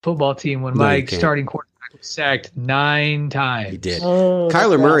football team when No, you my can't. starting quarterback was sacked 9 times. He did. Oh,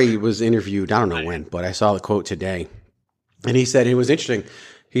 Kyler that's Murray was interviewed, I don't know when, but I saw the quote today. And he said, it was interesting.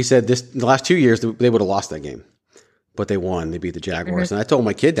 He said the last 2 years, they would have lost that game. But they won. They beat the Jaguars. Mm-hmm. And I told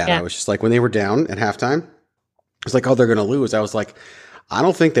my kid that. Yeah. I was just like, when they were down at halftime, I was like, oh, they're going to lose. I was like, I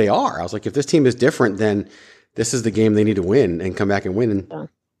don't think they are. I was like, if this team is different, then this is the game they need to win and come back and win. And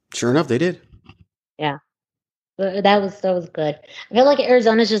sure enough, they did. Yeah. That was good. I feel like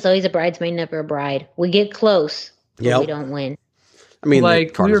Arizona's just always a bridesmaid, never a bride. We get close, but Yep. we don't win. I mean, Like,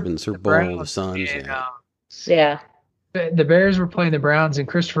 the Cardinals we were been the Super the Bowl, Browns the Suns. and, Yeah. Yeah. The Bears were playing the Browns, and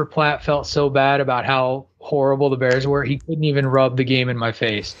Christopher Platt felt so bad about how horrible the Bears were, he couldn't even rub the game in my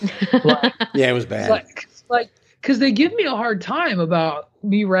face. Yeah, it was bad. Because they give me a hard time about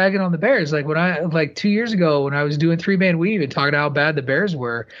me ragging on the Bears. Like when 2 years ago when I was doing 3-man weave and talking about how bad the Bears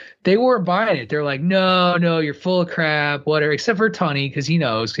were, they weren't buying it. They're like, no, you're full of crap, whatever. Except for Tunney, because he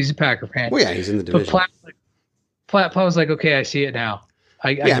knows, because he's a Packer fan. Well, yeah, he's in the division. But Platt was like, okay, I see it now.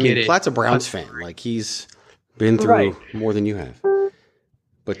 I get it. Platt's a Browns fan. Like he's been through more than you have.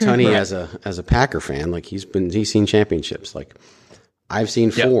 But Tunney, as a Packer fan, like he's seen championships. Like I've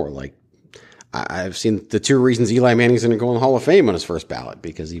seen 4. Like I've seen the 2 reasons Eli Manning's going to go in the Hall of Fame on his first ballot,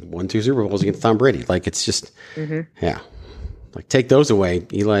 because he won 2 Super Bowls against Tom Brady. Like it's just, like take those away.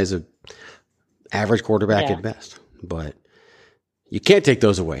 Eli's a average quarterback at best, but you can't take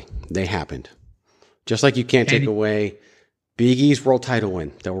those away. They happened. Just like you can't take away Big E's world title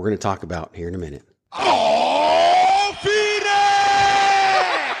win that we're going to talk about here in a minute. Oh, Phoenix!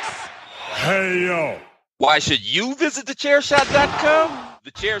 Hey, yo. Why should you visit thechairshot.com?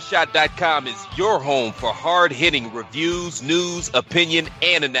 Thechairshot.com is your home for hard-hitting reviews, news, opinion,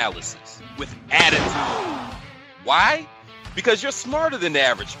 and analysis with attitude. Why? Because you're smarter than the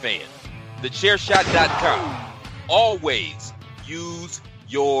average fan. Thechairshot.com. Always use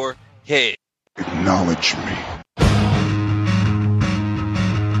your head. Acknowledge me.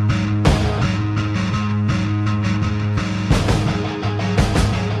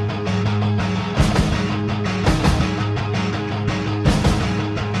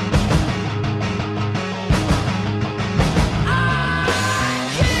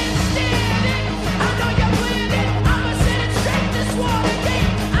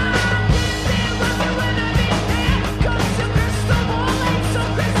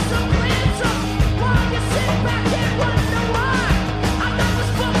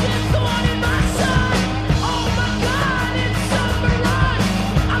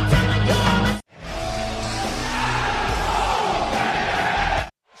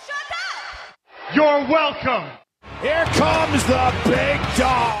 You're welcome. Here comes the big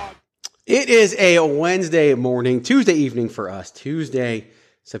dog. It is a Tuesday evening for us. Tuesday,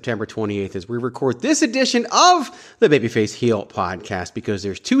 September 28th, as we record this edition of the Babyface Heel podcast, because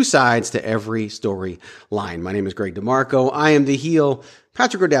there's 2 sides to every storyline. My name is Greg DeMarco. I am the heel.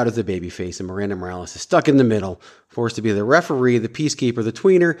 Patrick O'Dowd is the babyface, and Miranda Morales is stuck in the middle, forced to be the referee, the peacekeeper, the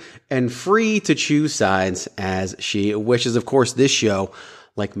tweener, and free to choose sides as she wishes. Of course, this show,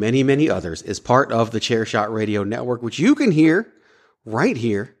 like many, many others, is part of the Chairshot Radio Network, which you can hear right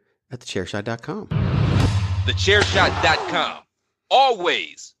here at thechairshot.com. Thechairshot.com.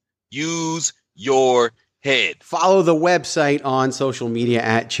 Always use your head. Follow the website on social media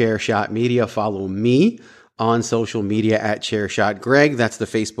at Chairshot Media. Follow me on social media at Chairshot Greg. That's the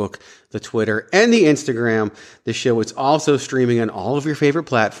Facebook, the Twitter, and the Instagram. The show is also streaming on all of your favorite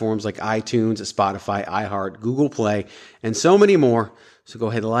platforms like iTunes, Spotify, iHeart, Google Play, and so many more. So go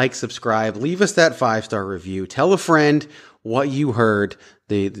ahead, like, subscribe, leave us that 5-star review. Tell a friend what you heard,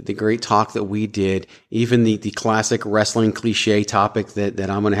 the great talk that we did, even the classic wrestling cliche topic that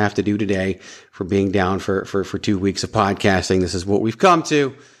I'm going to have to do today for being down for 2 weeks of podcasting. This is what we've come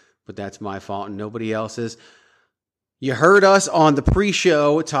to, but that's my fault and nobody else's. You heard us on the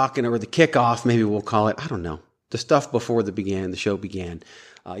pre-show talking, or the kickoff, maybe we'll call it, I don't know, the stuff before the show began.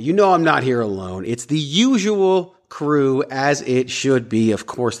 You know I'm not here alone. It's the usual crew, as it should be. Of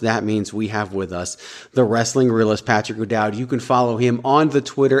course, that means we have with us the wrestling realist, Patrick O'Dowd. You can follow him on the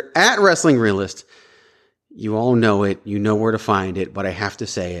Twitter at Wrestling Realist. You all know it. You know where to find it, but I have to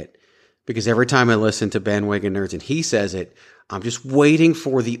say it because every time I listen to Bandwagon Nerds and he says it, I'm just waiting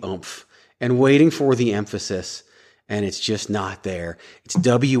for the oomph and waiting for the emphasis, and it's just not there. It's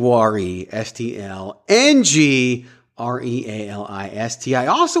WRESTLNG REALIST. I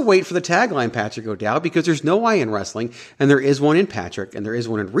also wait for the tagline, Patrick O'Dowd, because there's no I in wrestling, and there is one in Patrick, and there is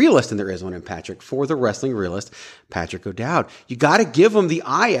one in Realist, and there is one in Patrick for the wrestling realist, Patrick O'Dowd. You got to give him the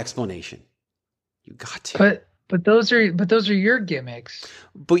I explanation. You got to. But those are your gimmicks.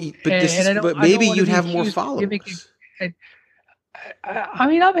 But maybe you'd have more followers. I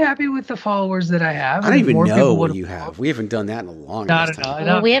mean, I'm happy with the followers that I have. I don't even more know people what would you have. We haven't done that in a long No, no, time.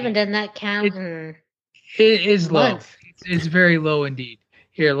 no. We haven't done that count in It is low. months. It's very low indeed.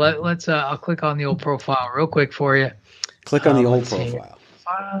 Here, let's. I'll click on the old profile real quick for you. Click on the old Let's see.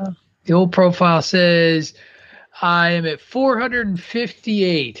 profile. The old profile says I am at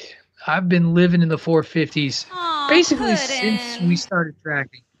 458. I've been living in the 450s basically since we started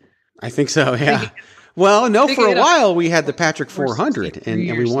tracking. I think so, yeah. Well, no, for a while we had the Patrick 400, and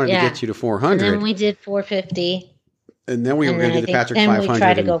we wanted to get you to 400. And then we did 450. And then we were going to do the Patrick 500. And we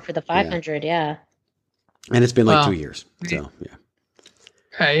tried to go for the 500, yeah. And it's been like 2 years, so, yeah.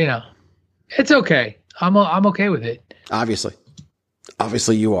 Hey, it's okay. I'm okay with it. Obviously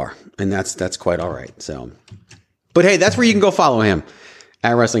you are, and that's quite all right. So, but hey, that's where you can go follow him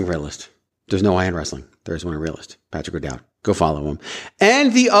at Wrestling Realist. There's no I in wrestling. There's one Realist. Patrick O'Dowd. Go follow him.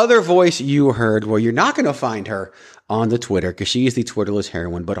 And the other voice you heard, well, you're not going to find her on the Twitter because she is the Twitterless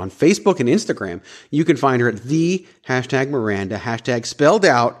heroine, but on Facebook and Instagram, you can find her at the #Miranda, hashtag spelled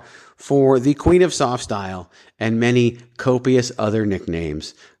out for the Queen of Soft Style and many copious other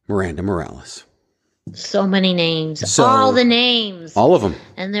nicknames, Miranda Morales. So many names. All the names. All of them.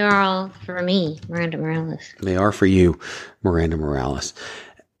 And they're all for me, Miranda Morales. They are for you, Miranda Morales.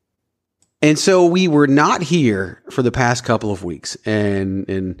 And so we were not here for the past couple of weeks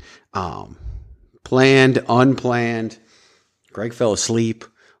and planned, unplanned. Greg fell asleep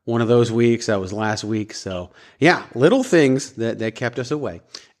one of those weeks. That was last week. So yeah, little things that kept us away.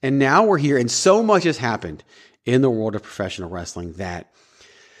 And now we're here and so much has happened in the world of professional wrestling that,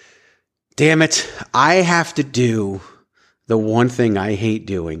 damn it, I have to do the one thing I hate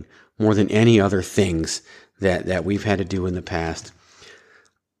doing more than any other things that we've had to do in the past.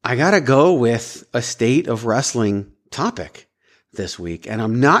 I got to go with a state of wrestling topic this week, and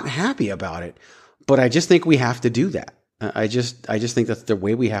I'm not happy about it, but I just think we have to do that. I just think that's the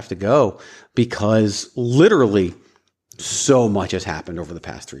way we have to go because literally so much has happened over the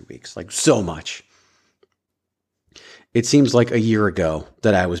past 3 weeks, like so much. It seems like a year ago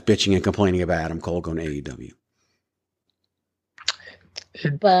that I was bitching and complaining about Adam Cole going to AEW.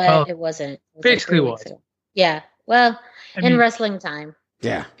 But it wasn't. It basically was. Yeah. Well, in wrestling time.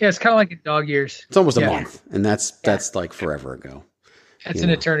 Yeah. Yeah, it's kind of like in dog years. It's almost a month, and that's like forever ago. That's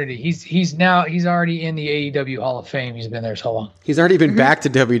an eternity. He's already in the AEW Hall of Fame. He's been there so long. He's already been back to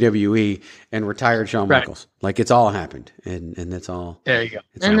WWE and retired Shawn Michaels. Like it's all happened, and that's all. There you go.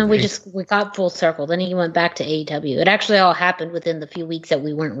 And then we got full circle. Then he went back to AEW. It actually all happened within the few weeks that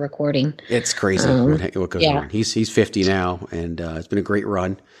we weren't recording. It's crazy what goes on. He's 50 now, and it's been a great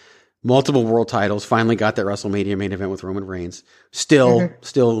run. Multiple world titles. Finally got that WrestleMania main event with Roman Reigns. Still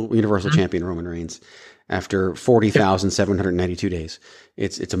Universal Champion Roman Reigns after 40,792 days.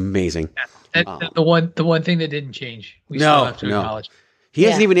 It's amazing. The one thing that didn't change. We still have to acknowledge. He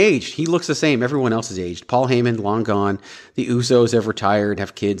hasn't even aged. He looks the same. Everyone else has aged. Paul Heyman, long gone. The Usos have retired,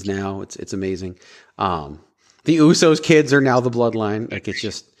 have kids now. It's amazing. The Usos' kids are now the bloodline. Like it's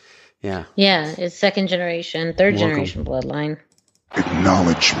just, yeah. Yeah, it's second generation, third generation bloodline.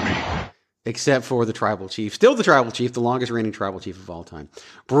 Acknowledge me. Except for the Tribal Chief. Still the Tribal Chief, the longest reigning Tribal Chief of all time.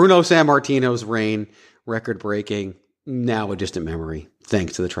 Bruno Sammartino's reign, record-breaking, now a distant memory,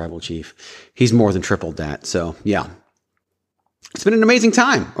 thanks to the Tribal Chief. He's more than tripled that. So, yeah. It's been an amazing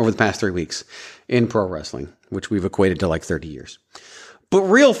time over the past 3 weeks in pro wrestling, which we've equated to like 30 years. But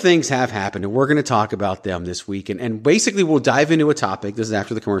real things have happened, and we're going to talk about them this week. And basically, we'll dive into a topic. This is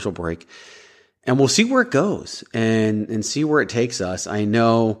after the commercial break. And we'll see where it goes and see where it takes us. I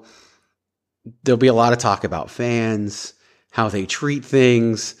know there'll be a lot of talk about fans, how they treat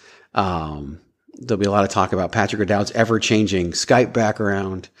things. There'll be a lot of talk about Patrick O'Dowd's ever-changing Skype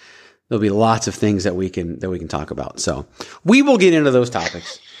background. There'll be lots of things that we can talk about. So we will get into those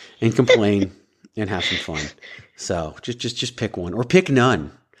topics and complain and have some fun. So just pick one or pick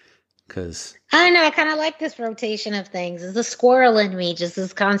none. Because I don't know, I kind of like this rotation of things. There's a squirrel in me just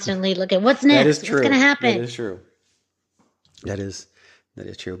is constantly looking. What's next? That is true. What's going to happen? That is true. That is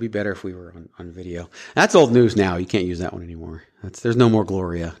true. It'd be better if we were on video. That's old news now. You can't use that one anymore. There's no more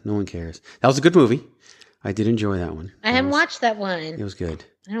Gloria. No one cares. That was a good movie. I did enjoy that one. I haven't watched that one. It was good.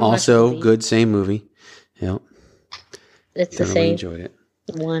 Also good, same movie. Yep. It's the same. Enjoyed it.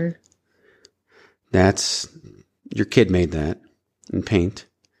 One. That's your kid made that in paint.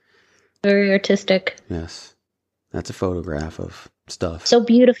 Very artistic. Yes. That's a photograph of stuff. So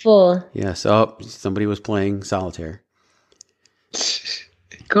beautiful. Yes. Oh, somebody was playing solitaire.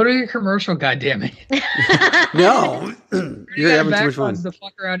 Go to your commercial, goddammit. No. You're having too much fun. To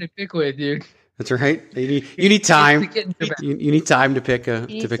fuck around and pick with, dude. That's right. You need time. You need time to pick a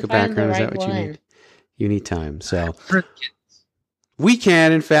background. Is that what you need? You need time. So we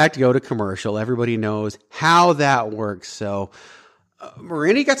can, in fact, go to commercial. Everybody knows how that works. So,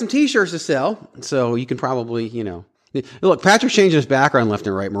 Miranda got some T-shirts to sell, so you can probably, look, Patrick's changing his background left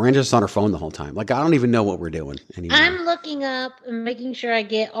and right. Miranda's just on her phone the whole time. Like, I don't even know what we're doing anymore. I'm looking up and making sure I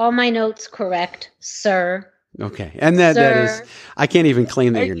get all my notes correct, sir. Okay, and that is, I can't even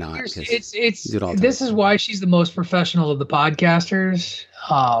claim that you're not. This is why she's the most professional of the podcasters.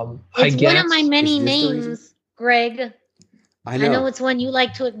 It's one of my many names, Greg. I know it's one you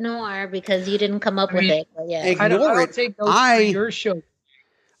like to ignore because you didn't come up with it. But yeah, ignore it. Take notes for your show.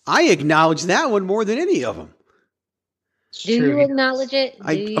 I acknowledge that one more than any of them. Do you acknowledge it?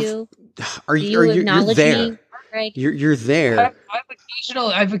 Are you acknowledge there? Me, Greg? You're there.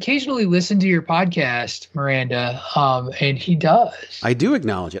 I've occasionally listened to your podcast, Miranda, and he does. I do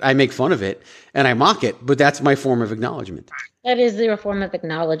acknowledge it. I make fun of it and I mock it, but that's my form of acknowledgement. That is your form of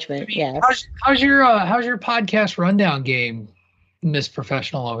acknowledgement. Yeah. How's your podcast rundown game, Miss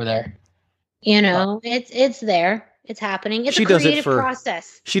Professional over there? It's there. It's happening. It's a creative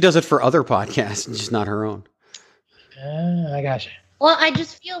process. She does it for other podcasts, just not her own. I gotcha. Well, I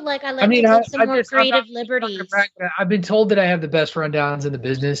just feel like I to take some more creative liberties. I've been told that I have the best rundowns in the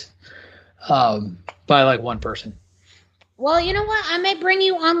business by like one person. Well, you know what? I may bring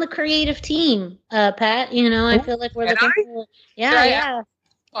you on the creative team, Pat. I feel like we're looking for... Yeah.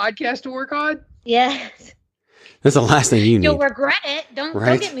 Podcast to work on? Yes. That's the last thing you need. You'll regret it. Don't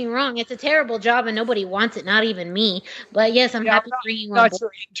get me wrong. It's a terrible job and nobody wants it, not even me. But yes, I'm happy to bring you on. Not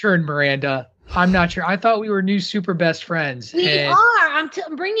your intern, Miranda. I'm not sure. I thought we were new super best friends. We are. I'm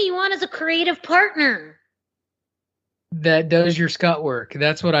bringing you on as a creative partner. That does your scut work.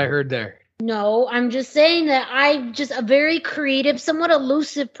 That's what I heard there. No, I'm just saying that I'm just a very creative, somewhat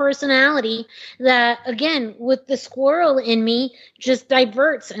elusive personality that, again, with the squirrel in me, just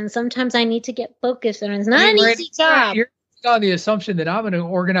diverts. And sometimes I need to get focused, and it's not an easy job. You're on the assumption that I'm an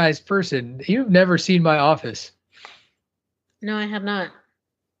organized person. You've never seen my office. No, I have not.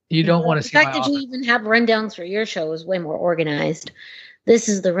 You don't want to see my office. The fact that you even have rundowns for your show is way more organized. This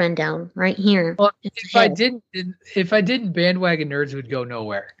is the rundown right here. Well, if I didn't, Bandwagon Nerds would go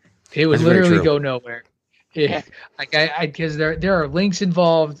nowhere. It would literally go nowhere. Because there are links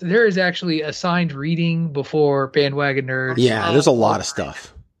involved. There is actually assigned reading before Bandwagon Nerds. Yeah, there's a lot of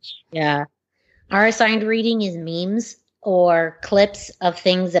stuff. Yeah. Our assigned reading is memes or clips of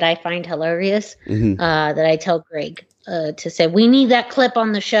things that I find hilarious that I tell Greg to say, we need that clip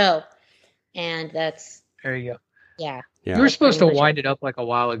on the show. And that's... There you go. Yeah. Yeah. You were supposed to wind it up like a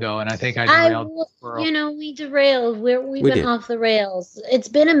while ago, and I think I derailed. We derailed. We've been off the rails. It's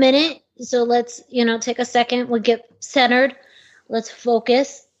been a minute, so let's, take a second. We'll get centered. Let's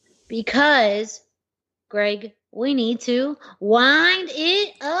focus because, Greg, we need to wind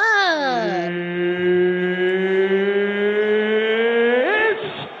it up.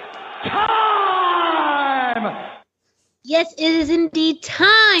 It's time! Yes, it is indeed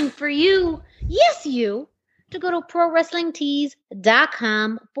time for you. Yes, you. To go to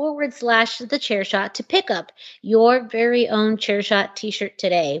prowrestlingtees.com/thechairshot to pick up your very own Chairshot t-shirt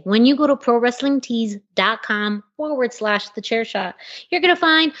today. When you go to prowrestlingtees.com/thechairshot, you're going to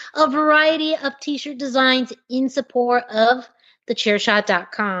find a variety of t-shirt designs in support of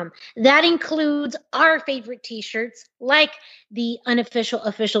thechairshot.com. That includes our favorite t-shirts, like the unofficial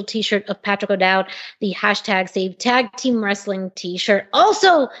official t-shirt of Patrick O'Dowd, the #Save Tag Team Wrestling t-shirt.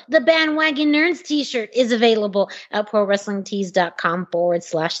 Also, the Bandwagon Nerds t-shirt is available at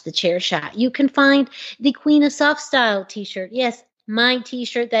prowrestlingtees.com/thechairshot. You can find the Queen of Soft Style t-shirt. Yes, my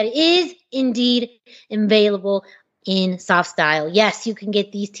t-shirt that is indeed available in soft style. Yes, you can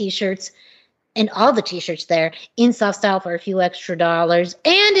get these t-shirts and all the t-shirts there in soft style for a few extra dollars.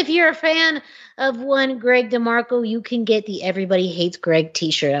 And if you're a fan of one Greg DeMarco, you can get the Everybody Hates Greg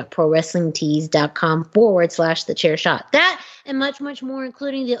t-shirt at prowrestlingtees.com/thechairshot. That and much, much more,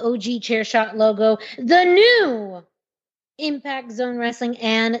 including the OG Chairshot logo, the new Impact Zone Wrestling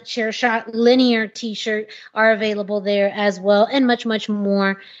and Chairshot Linear t-shirt are available there as well, and much, much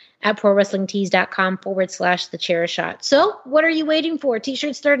more at prowrestlingtees.com/thechairshot. So what are you waiting for?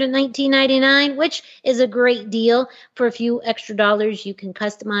 T-shirts start at $19.99, which is a great deal. For a few extra dollars, you can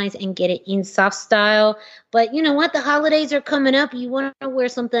customize and get it in soft style. But you know what? The holidays are coming up. You want to wear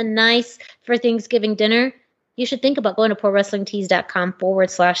something nice for Thanksgiving dinner? You should think about going to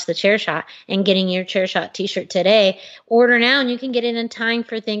prowrestlingtees.com/thechairshot and getting your Chairshot t-shirt today. Order now and you can get it in time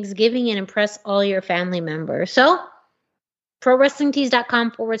for Thanksgiving and impress all your family members. So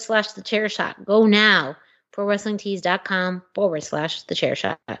prowrestlingtees.com/thechairshot. Go now.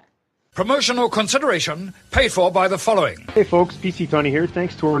 prowrestlingtees.com/thechairshot. Promotional consideration paid for by the following. Hey folks, PC Tony here.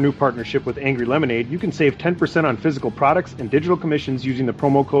 Thanks to our new partnership with Angry Lemonade, you can save 10% on physical products and digital commissions using the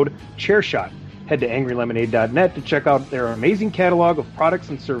promo code ChairShot. Head to angrylemonade.net to check out their amazing catalog of products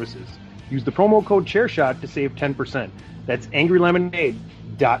and services. Use the promo code ChairShot to save 10%. That's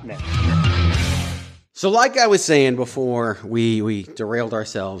angrylemonade.net. So like I was saying before, we derailed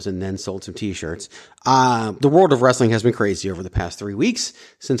ourselves and then sold some t-shirts. The world of wrestling has been crazy over the past 3 weeks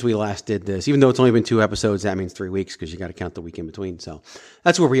since we last did this. Even though it's only been 2 episodes, that means 3 weeks because you got to count the week in between. So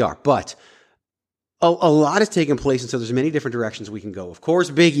that's where we are. But a lot has taken place, and so there's many different directions we can go. Of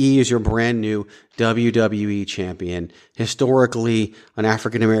course, Big E is your brand new WWE champion. Historically, an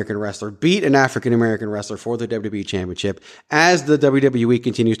African-American wrestler beat an African-American wrestler for the WWE championship as the WWE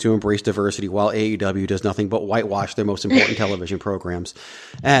continues to embrace diversity while AEW does nothing but whitewash their most important television programs.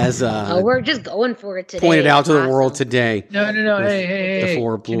 As we're just going for it today. Pointed out to the world today. No. Hey. The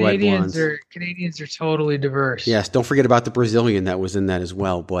 4 blue-eyed blondes. Canadians are totally diverse. Yes, don't forget about the Brazilian that was in that as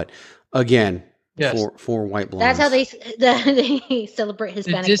well. But again, yes. Four white blondes. That's how they celebrate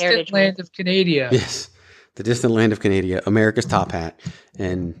Hispanic the distant heritage. land of Canada. Yes, the distant land of Canada, America's top hat,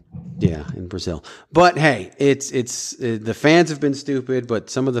 and in Brazil. But hey, it's the fans have been stupid, but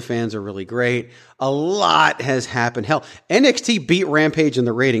some of the fans are really great. A lot has happened. Hell, NXT beat Rampage in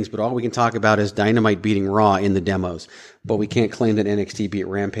the ratings, but all we can talk about is Dynamite beating Raw in the demos. But we can't claim that NXT beat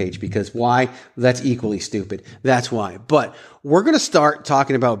Rampage because why? That's equally stupid. That's why. But we're going to start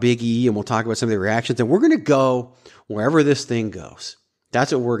talking about Big E, and we'll talk about some of the reactions, and we're going to go wherever this thing goes.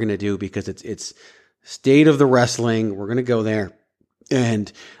 That's what we're going to do because it's state of the wrestling. We're going to go there.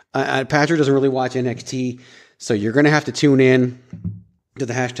 And Patrick doesn't really watch NXT, so you're going to have to tune in to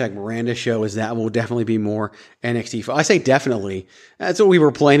the hashtag Miranda show, as that will definitely be more NXT. I say definitely. That's what we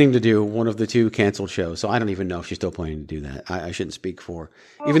were planning to do, one of the 2 canceled shows. So I don't even know if she's still planning to do that. I shouldn't speak for.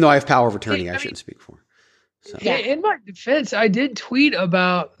 Even though I have power of attorney, I shouldn't speak for. So. Yeah, in my defense, I did tweet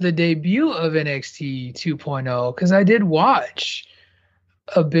about the debut of NXT 2.0 because I did watch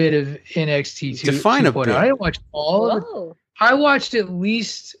a bit of NXT 2.0. Define a bit. I didn't watch all of it. I watched at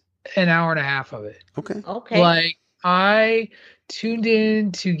least an hour and a half of it. Okay. Like, I tuned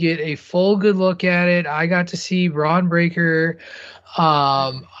in to get a full good look at it. I got to see Braun Breaker.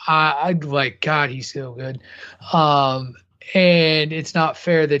 I like, God, he's so good. And it's not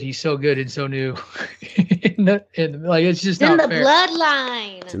fair that he's so good and so new. It's just it's not in the fair.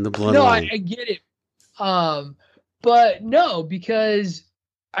 bloodline. It's in the bloodline. No, I get it. But no, because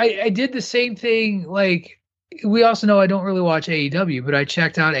I did the same thing. Like, we also know I don't really watch AEW, but I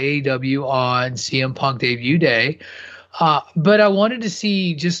checked out AEW on CM Punk debut day. But I wanted to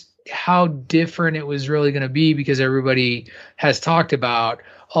see just how different it was really going to be because everybody has talked about,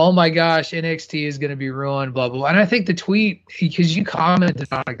 oh my gosh, NXT is going to be ruined, blah, blah, blah. And I think the tweet, because you commented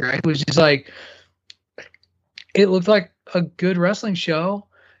on it, Greg, was just like, it looked like a good wrestling show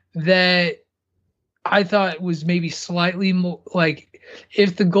that I thought was maybe slightly more like,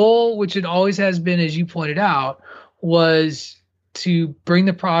 if the goal, which it always has been, as you pointed out, was to bring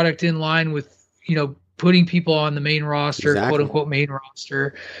the product in line with, putting people on the main roster, exactly. quote unquote main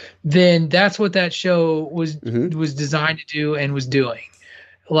roster, then that's what that show was designed to do and was doing.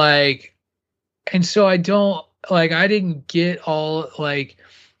 Like, and so I didn't get all, like,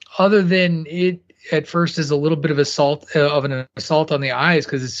 other than it at first is a little bit of an assault on the eyes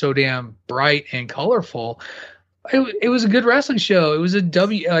because it's so damn bright and colorful. It was a good wrestling show. It was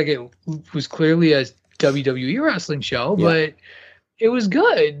it was clearly a WWE wrestling show, but it was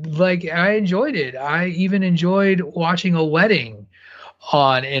good. Like, I enjoyed it. I even enjoyed watching a wedding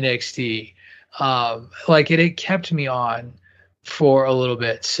on NXT. It kept me on for a little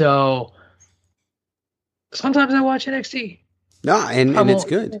bit. So sometimes I watch NXT. No, and it's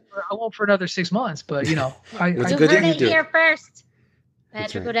good. I won't for another 6 months, but it's I good heard that you it do. here first.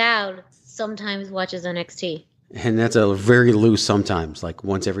 That's Patrick right. O'Dowd sometimes watches NXT. And that's a very loose sometimes, like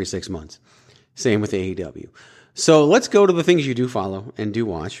once every 6 months. Same with AEW. So let's go to the things you do follow and do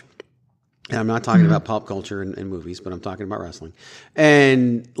watch. And I'm not talking about pop culture and movies, but I'm talking about wrestling.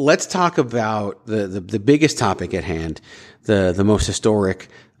 And let's talk about the biggest topic at hand, the most historic,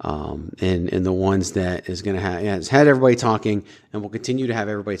 and the ones that is going to have, has had everybody talking and will continue to have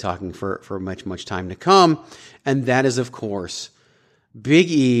everybody talking for much, much time to come. And that is, of course,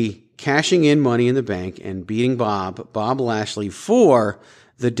 Big E cashing in Money in the Bank and beating Bob Lashley for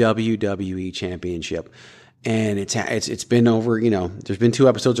the WWE Championship. And it's been over, there's been 2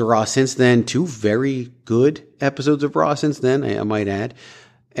 episodes of Raw since then, 2 very good episodes of Raw since then, I might add.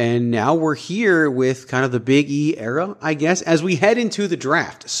 And now we're here with kind of the Big E era, I guess, as we head into the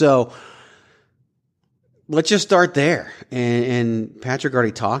draft. So let's just start there. And Patrick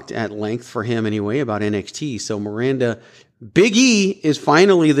already talked at length for him anyway about NXT. So Miranda, Big E is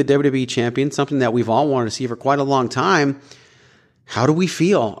finally the WWE champion, something that we've all wanted to see for quite a long time. How do we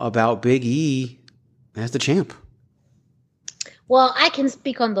feel about Big E as the champ? Well, I can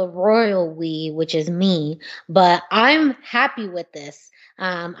speak on the royal we, which is me, but I'm happy with this.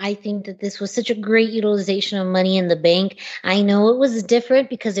 I think that this was such a great utilization of Money in the Bank. I know it was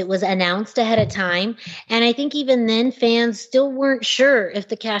different because it was announced ahead of time. And I think even then fans still weren't sure if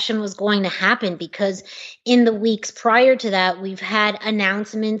the cash-in was going to happen because in the weeks prior to that, we've had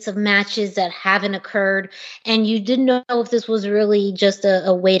announcements of matches that haven't occurred. And you didn't know if this was really just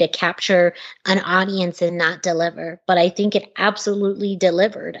a way to capture an audience and not deliver. But I think it absolutely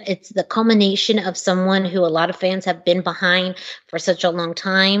delivered. It's the culmination of someone who a lot of fans have been behind for such a long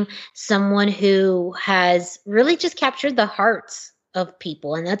time, someone who has really just captured the hearts of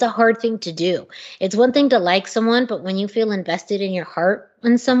people. And that's a hard thing to do. It's one thing to like someone, but when you feel invested in your heart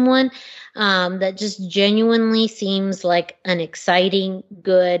in someone, that just genuinely seems like an exciting,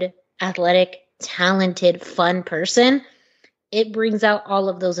 good, athletic, talented, fun person, it brings out all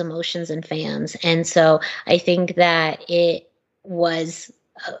of those emotions in fans. And so I think that it was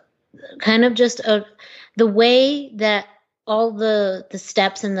kind of just the way that all the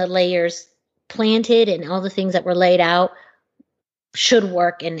steps and the layers planted and all the things that were laid out should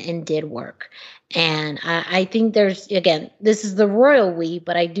work and did work. And I think there's, again, this is the royal we,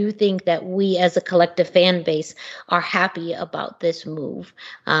 but I do think that we as a collective fan base are happy about this move.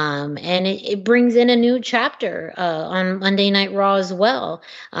 And it brings in a new chapter on Monday Night Raw as well.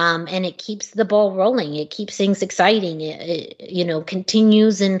 And it keeps the ball rolling. It keeps things exciting. It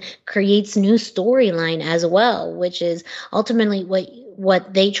continues and creates new storyline as well, which is ultimately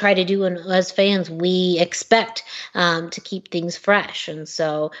what they try to do, and as fans, we expect to keep things fresh. And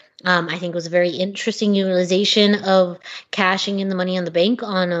so I think it was a very interesting utilization of cashing in the Money in the Bank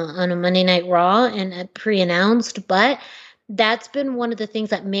on a Monday Night Raw and pre-announced, but that's been one of the things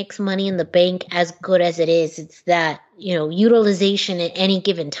that makes Money in the Bank as good as it is. It's that, utilization at any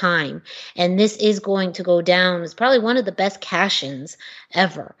given time. And this is going to go down as probably one of the best cash-ins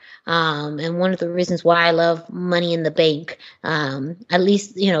ever. And one of the reasons why I love Money in the Bank, at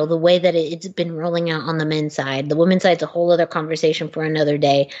least, the way that it's been rolling out on the men's side. The women's side's a whole other conversation for another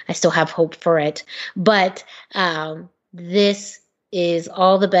day. I still have hope for it. But this is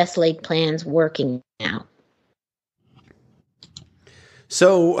all the best laid plans working out.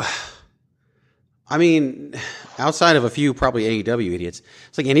 So, I mean, outside of a few probably AEW idiots,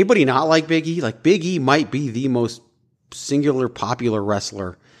 it's like anybody not like Big E? Like Big E might be the most singular popular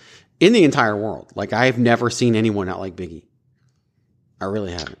wrestler in the entire world. Like I've never seen anyone not like Big E. I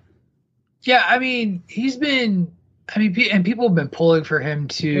really haven't. Yeah, I mean, and people have been pulling for him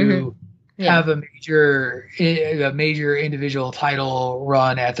to have a major individual title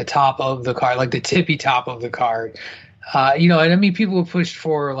run at the top of the card, like the tippy top of the card. And I mean, people have pushed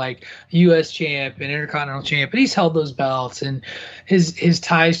for like U.S. champ and Intercontinental champ, but he's held those belts, and his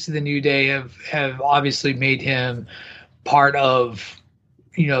ties to the New Day have obviously made him part of,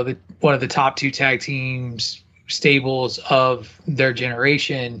 one of the top two tag teams stables of their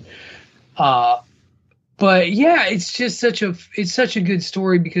generation. But yeah, it's just such a good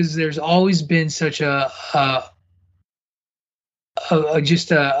story because there's always been such an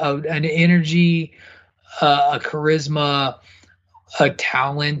energy, a charisma, a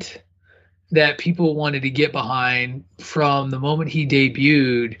talent that people wanted to get behind from the moment he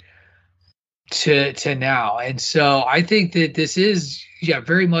debuted to now. And so I think that this is,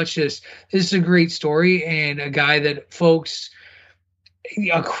 very much this is a great story and a guy that folks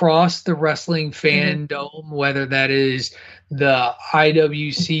across the wrestling fandom, whether that is the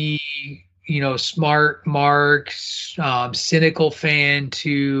IWC, smart mark, cynical fan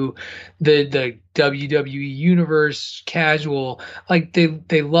to the WWE universe casual, like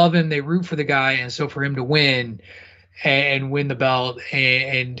they love him, they root for the guy, and so for him to win the belt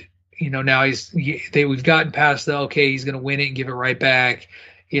and now we've gotten past he's going to win it and give it right back.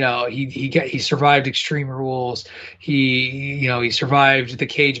 He survived Extreme Rules. He survived the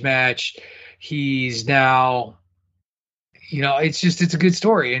cage match. He's now, it's a good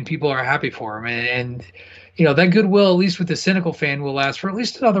story and people are happy for him. And that goodwill, at least with the cynical fan, will last for at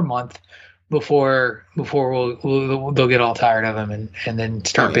least another month before they'll get all tired of him and then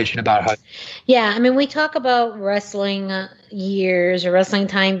start bitching about how. Yeah, I mean, we talk about wrestling years or wrestling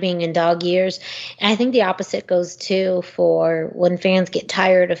time being in dog years. And I think the opposite goes too for when fans get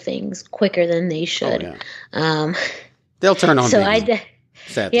tired of things quicker than they should. Oh, yeah. They'll turn on. So Big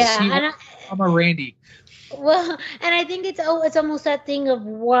E. I'm a Randy. Well, and I think it's almost that thing of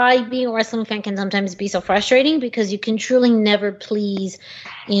why being a wrestling fan can sometimes be so frustrating, because you can truly never please,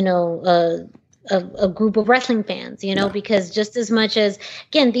 you know, a group of wrestling fans, you know, because just as much as,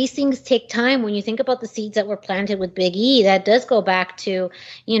 again, these things take time. When you think about the seeds that were planted with Big E, that does go back to,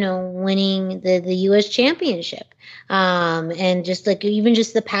 you know, winning the U.S. championship. And just like even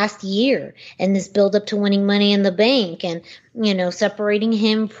just the past year and this build up to winning Money in the Bank, and, you know, separating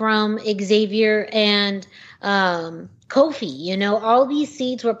him from Xavier and Kofi, you know, all these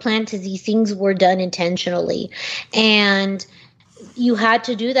seeds were planted. These things were done intentionally. And you had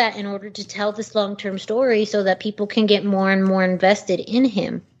to do that in order to tell this long-term story so that people can get more and more invested in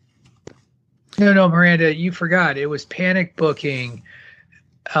him. No, Miranda, you forgot. It was panic booking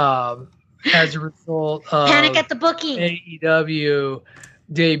as a result of Panic at the Booking. AEW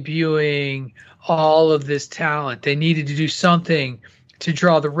debuting all of this talent. They needed to do something to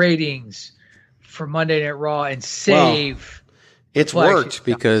draw the ratings for Monday Night Raw and save. Well, it's worked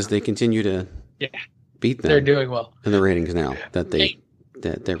because they continue to beat them. They're doing well in the ratings now that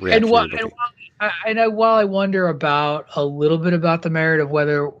they're reactionary. And while I wonder about a little bit about the merit of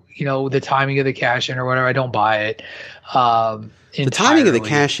whether, you know, the timing of the cash in or whatever, I don't buy it. The timing of the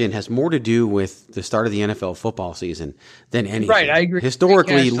cash in has more to do with the start of the NFL football season than anything. Right, I agree.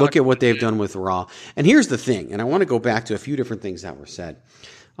 Historically, look at what they've done with Raw. And here's the thing, and I want to go back to a few different things that were said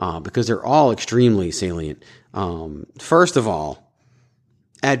because they're all extremely salient. First of all,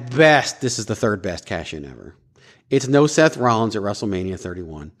 at best, this is the third best cash in ever. It's no Seth Rollins at WrestleMania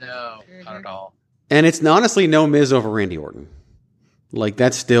 31. No, not at all. And it's honestly no Miz over Randy Orton. Like,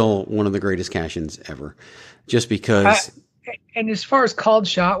 that's still one of the greatest cash-ins ever. Just because... And as far as called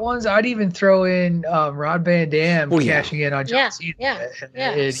shot ones, I'd even throw in Rod Van Dam cashing in on John Cena.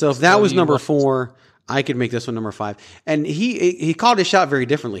 Yeah. So if that was number 4, I could make this one number 5. And he called his shot very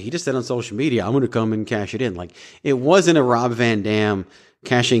differently. He just said on social media, I'm going to come and cash it in. Like, it wasn't a Rob Van Dam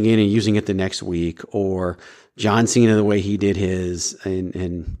cashing in and using it the next week, or John Cena the way he did his.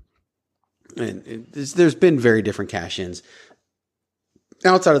 And there's been very different cash-ins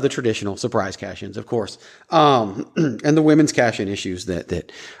outside of the traditional surprise cash-ins, of course. And the women's cash-in issues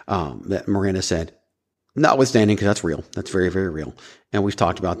that Miranda said, notwithstanding, because that's real. That's very, very real. And we've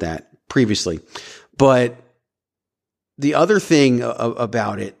talked about that previously. But the other thing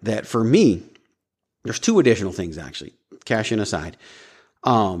about it that for me, there's 2 additional things actually, cash-in aside.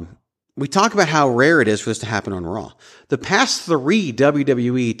 We talk about how rare it is for this to happen on Raw. The past 3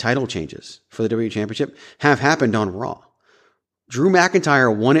 WWE title changes for the WWE Championship have happened on Raw. Drew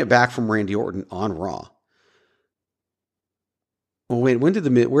McIntyre won it back from Randy Orton on Raw. Well, wait, where did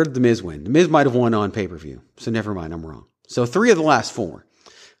the Miz win? The Miz might have won on pay-per-view. So never mind, I'm wrong. So 3 of the last 4.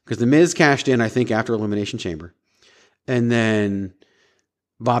 Because the Miz cashed in, I think, after Elimination Chamber. And then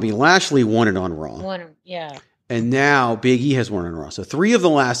Bobby Lashley won it on Raw. And now Big E has won on Raw. So 3 of the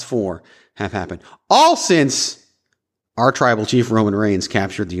last 4 have happened. All since our tribal chief Roman Reigns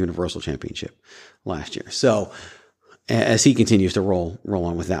captured the Universal Championship last year. So as he continues to roll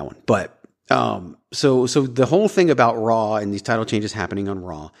on with that one. But so the whole thing about Raw and these title changes happening on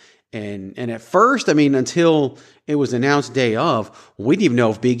Raw, and at first, I mean, until it was announced day of, we didn't even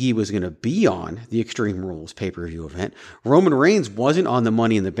know if Big E was going to be on the Extreme Rules pay-per-view event. Roman Reigns wasn't on the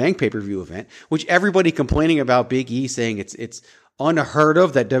Money in the Bank pay-per-view event, which everybody complaining about Big E saying it's unheard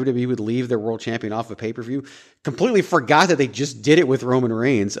of that WWE would leave their world champion off a pay-per-view, completely forgot that they just did it with Roman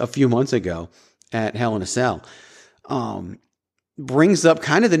Reigns a few months ago at Hell in a Cell. Brings up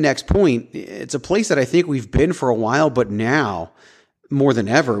kind of the next point. It's a place that I think we've been for a while, but now more than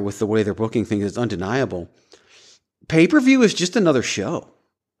ever with the way they're booking things, it's undeniable. Pay-per-view is just another show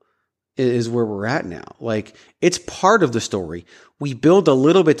is where we're at now. Like, it's part of the story. We build a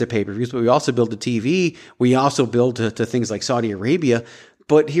little bit to pay-per-views, but we also build to TV. We also build to things like Saudi Arabia.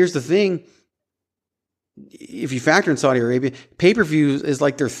 But here's the thing. If you factor in Saudi Arabia, pay-per-view is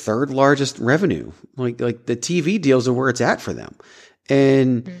like their 3rd largest revenue. Like the TV deals are where it's at for them.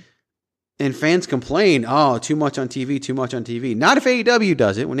 And fans complain, too much on TV. Not if AEW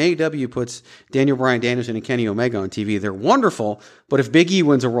does it. When AEW puts Daniel Bryan Danielson and Kenny Omega on TV, they're wonderful. But if Big E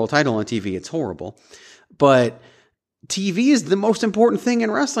wins a world title on TV, it's horrible. But TV is the most important thing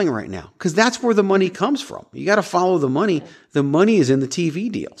in wrestling right now because that's where the money comes from. You got to follow the money. The money is in the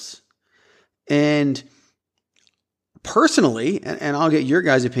TV deals. And personally, and I'll get your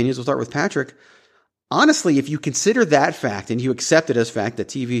guys' opinions, we'll start with Patrick. Honestly, if you consider that fact and you accept it as fact that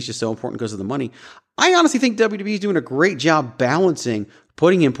TV is just so important because of the money, I honestly think WWE is doing a great job balancing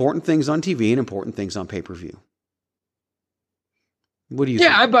putting important things on TV and important things on pay-per-view. What do you think?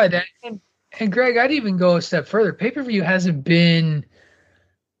 Yeah, I buy that. And Greg, I'd even go a step further. Pay-per-view hasn't been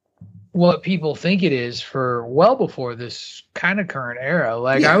what people think it is for well before this kind of current era.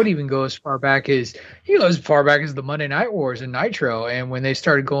 Like I would even go as far back as the Monday Night Wars and Nitro, and when they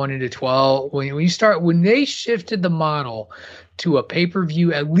started going into 12, when they shifted the model to a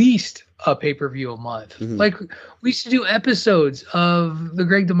pay-per-view, at least a pay-per-view a month. Mm-hmm. Like we used to do episodes of the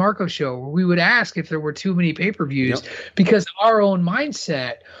Greg DeMarco show where we would ask if there were too many pay-per-views because our own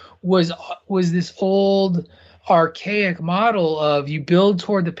mindset was this old archaic model of you build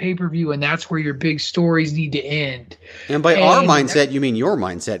toward the pay-per-view and that's where your big stories need to end. And by our mindset, you mean your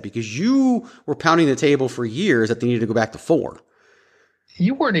mindset, because you were pounding the table for years that they needed to go back to 4.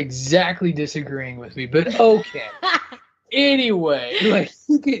 You weren't exactly disagreeing with me, but okay. Anyway, like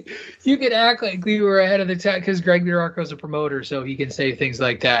you could act like we were ahead of the time because Greg DeMarco's a promoter, so he can say things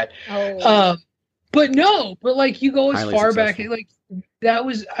like that. But like you go as highly far successful. back, like that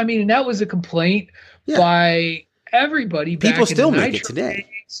was a complaint by everybody. People back still in the make it Nitro today.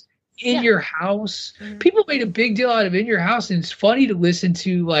 days, in your house. People made a big deal out of In Your House, and it's funny to listen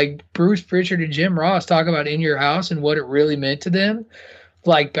to like Bruce Pritchard and Jim Ross talk about In Your House and what it really meant to them.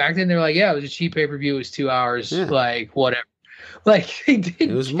 Like back then, they're like, yeah, it was a cheap pay-per-view. It was 2 hours, like whatever. Like they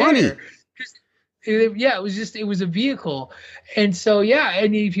didn't. It was care. money. It was a vehicle, and so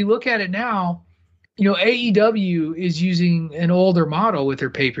and if you look at it now, AEW is using an older model with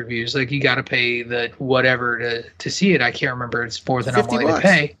their pay-per-views. Like you got to pay the whatever to see it. I can't remember. It's more than I'm willing to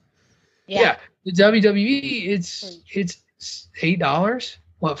pay. Yeah. The WWE, it's $8.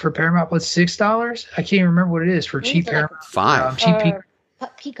 What for Paramount? What's $6? I can't remember what it is for cheap Paramount. $5. Cheap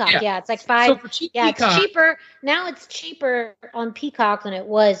Peacock, it's like $5. So for cheap Peacock, it's cheaper now. It's cheaper on Peacock than it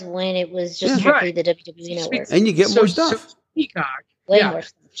was when it was just strictly the WWE network. And you get more stuff. So Peacock, more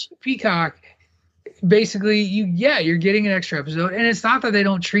stuff. Peacock. Basically, you're getting an extra episode, and it's not that they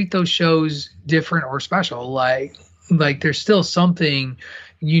don't treat those shows different or special. Like there's still something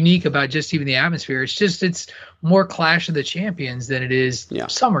unique about just even the atmosphere. It's just it's more Clash of the Champions than it is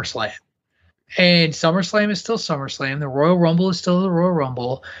SummerSlam. And SummerSlam is still SummerSlam. The Royal Rumble is still the Royal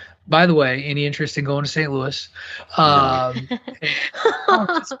Rumble. By the way, any interest in going to St. Louis?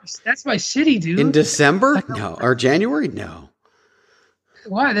 That's my city, dude. In December? No. Or January? No.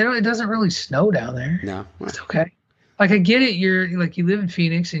 Why? It doesn't really snow down there. No. It's okay. Like I get it. You're like you live in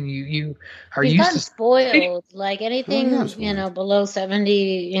Phoenix and you are He's used to spoiled. Like anything, below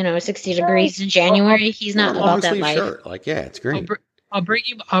 70, 60 degrees in January, he's not about that life. Shirt. Like it's great. I'll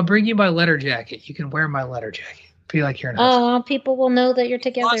bring you my letter jacket. You can wear my letter jacket. Be like you're in people will know that you're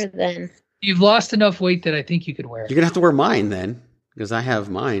together then. You've lost enough weight that I think you could wear it. You're gonna have to wear mine then, because I have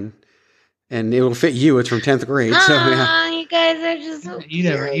mine, and it will fit you. It's from 10th grade. So you guys are just so you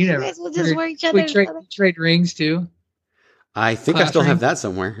never. You guys will just wear each other. We trade rings too. I think I still have that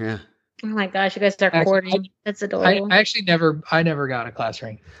somewhere. Yeah. Oh my gosh, you guys start courting. That's adorable. I actually never got a class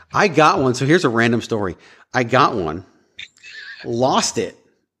ring. I got one. So here's a random story. I got one, lost it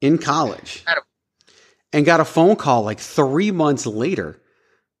in college, and got a phone call like 3 months later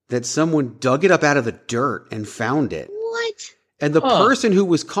that someone dug it up out of the dirt and found it. What? And the person who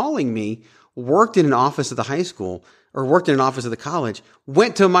was calling me worked in an office of the high school or worked in an office of the college,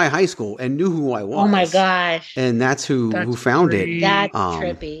 went to my high school and knew who I was. Oh my gosh. And that's who found it. That's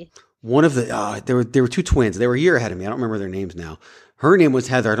trippy. One of the, there were two twins. They were a year ahead of me. I don't remember their names now. Her name was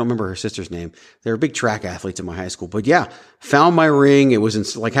Heather. I don't remember her sister's name. They were big track athletes in my high school. But yeah, found my ring. It was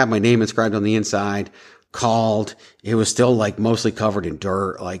had my name inscribed on the inside. Called. It was still like mostly covered in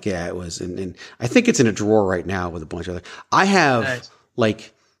dirt. Like, yeah, it was. And I think it's in a drawer right now with a bunch of other. I have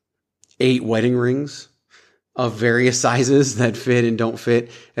like 8 wedding rings of various sizes that fit and don't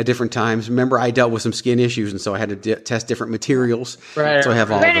fit at different times. Remember, I dealt with some skin issues, and so I had to test different materials. Right. So I have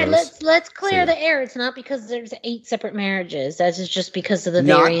all those. Let's clear the air. It's not because there's 8 separate marriages. That's just because of the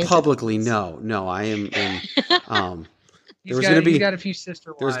Not variance. publicly, no. I am in, He's got a few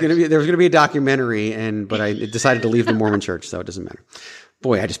sister wives. There was gonna be a documentary, but I decided to leave the Mormon church, so it doesn't matter.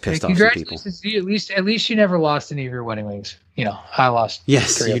 Boy, I just pissed off some people. At least you never lost any of your wedding rings. I lost.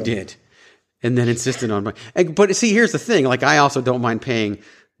 Yes, 3 you did. And then insisted on but see, here's the thing. Like, I also don't mind paying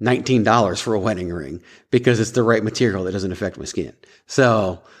 $19 for a wedding ring because it's the right material that doesn't affect my skin.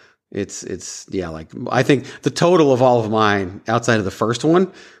 So it's like, I think the total of all of mine outside of the first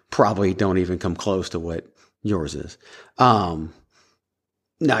one probably don't even come close to what yours is. Now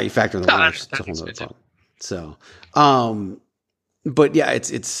you factor in the wives, it's a whole nother problem. So, but yeah,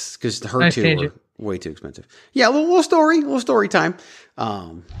 it's because her two were way too expensive. Yeah, a little story time.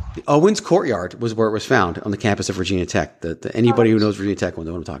 The Owens Courtyard was where it was found on the campus of Virginia Tech. Anybody who knows Virginia Tech will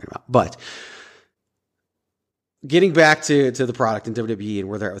know what I'm talking about. But getting back to the product in WWE and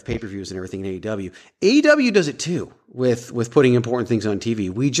where they're at with pay-per-views and everything in AEW. AEW does it too with putting important things on TV.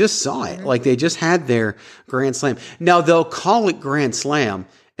 We just saw it. Like they just had their Grand Slam. Now they'll call it Grand Slam.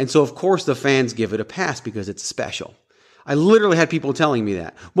 And so of course the fans give it a pass because it's special. I literally had people telling me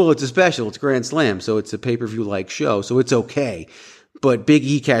that. Well, it's a special. It's Grand Slam. So it's a pay-per-view like show. So it's okay. But Big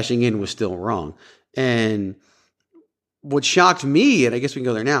E cashing in was still wrong. And what shocked me, and I guess we can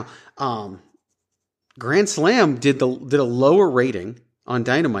go there now, Grand Slam did a lower rating on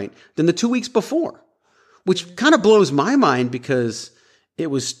Dynamite than the 2 weeks before, which kind of blows my mind because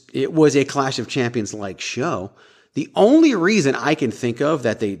it was a Clash of Champions like show. The only reason I can think of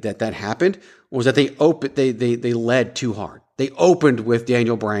that happened was that they led too hard. They opened with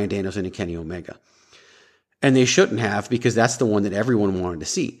Daniel Bryan, Danielson, and Kenny Omega. And they shouldn't have because that's the one that everyone wanted to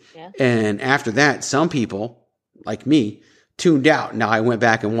see. Yeah. And after that, some people, like me, tuned out. Now I went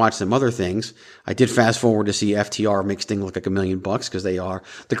back and watched some other things. I did fast forward to see FTR make Sting look like $1 million because they are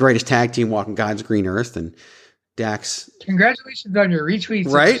the greatest tag team walking God's green earth. And Dax. Congratulations on your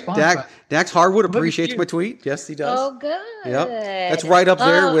retweets. Right? Dax Hardwood appreciates my tweet. Yes, he does. Oh, good. Yep. That's right up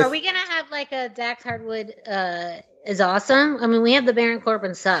there with. Are we going to have like a Dax Hardwood is awesome? I mean, we have the Baron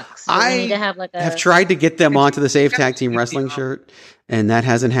Corbin sucks. So we need to have like have tried to get them onto the Save Tag Team Wrestling shirt, and that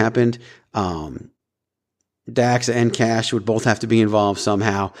hasn't happened. Dax and Cash would both have to be involved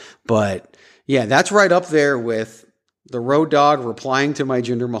somehow. But yeah, that's right up there with the Road Dogg replying to my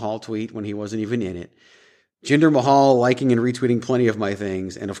Jinder Mahal tweet when he wasn't even in it. Jinder Mahal liking and retweeting plenty of my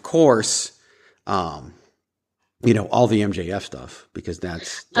things. And of course, all the MJF stuff, because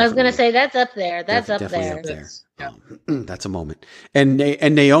that's. I was going to say that's up there. That's definitely up there. That's a moment. And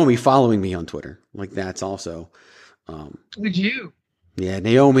Naomi following me on Twitter. Like that's also. Would you? Yeah,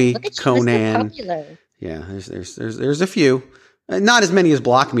 Naomi, Conan. Yeah, there's a few. Not as many as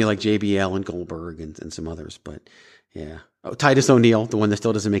block me like JBL and Goldberg and some others, but yeah. Oh, Titus O'Neil, the one that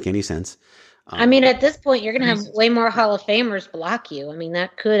still doesn't make any sense. I mean, at this point, you're going to have way more Hall of Famers block you. I mean,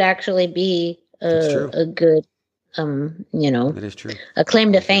 that could actually be a good, that is true. A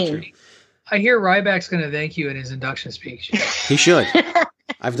claim to fame. I hear Ryback's going to thank you in his induction speech. He should.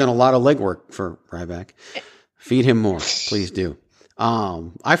 I've done a lot of legwork for Ryback. Feed him more, please do.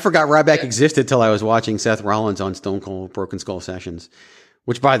 I forgot Ryback existed till I was watching Seth Rollins on Stone Cold Broken Skull Sessions,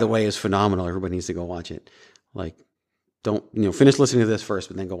 which, by the way, is phenomenal. Everybody needs to go watch it. Like, don't, finish listening to this first,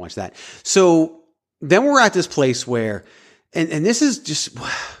 but then go watch that. So then we're at this place where, and this is just,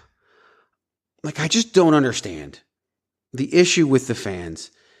 like, I just don't understand the issue with the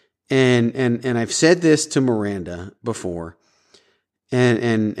fans. And I've said this to Miranda before,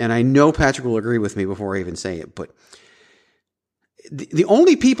 and I know Patrick will agree with me before I even say it, but the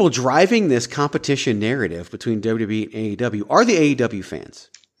only people driving this competition narrative between WWE and AEW are the AEW fans.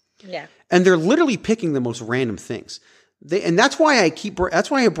 Yeah. And they're literally picking the most random things. And that's why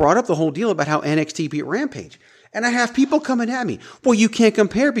that's why I brought up the whole deal about how NXT beat Rampage. And I have people coming at me. Well, you can't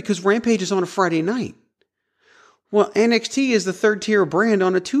compare because Rampage is on a Friday night. Well, NXT is the third tier brand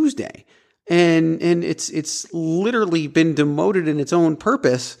on a Tuesday. And it's literally been demoted in its own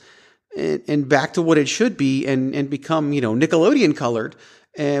purpose and back to what it should be and become, Nickelodeon colored.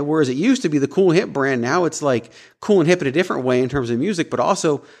 Whereas it used to be the cool and hip brand. Now it's like cool and hip in a different way in terms of music, but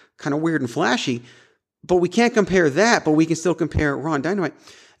also kind of weird and flashy. But we can't compare that, but we can still compare Raw and Dynamite.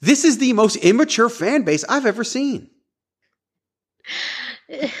 This is the most immature fan base I've ever seen.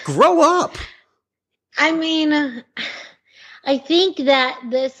 Grow up. I mean, I think that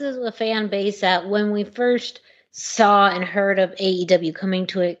this is a fan base that when we first saw and heard of AEW coming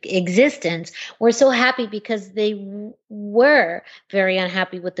to existence, we're so happy because they were very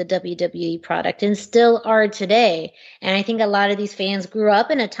unhappy with the WWE product and still are today. And I think a lot of these fans grew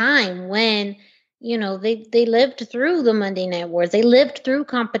up in a time when, they lived through the Monday Night Wars. They lived through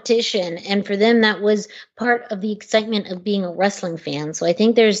competition. And for them, that was part of the excitement of being a wrestling fan. So I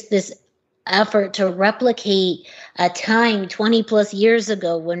think there's this effort to replicate a time 20 plus years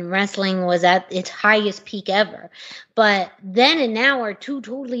ago when wrestling was at its highest peak ever. But then and now are two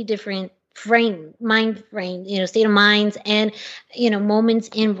totally different mind frame, state of minds and, moments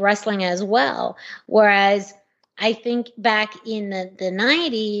in wrestling as well. Whereas I think back in the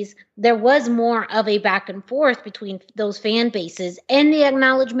 90s, there was more of a back and forth between those fan bases and the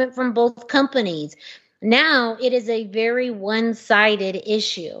acknowledgement from both companies. Now it is a very one-sided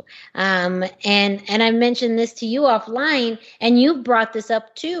issue. And I mentioned this to you offline, and you brought this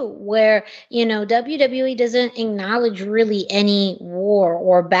up too, where, WWE doesn't acknowledge really any war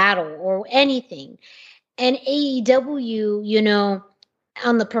or battle or anything. And AEW,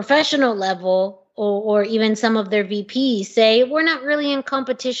 on the professional level, or even some of their VPs say we're not really in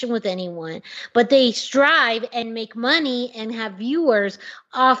competition with anyone, but they strive and make money and have viewers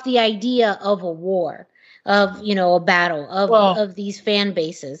off the idea of a war, of, you know, a battle of these fan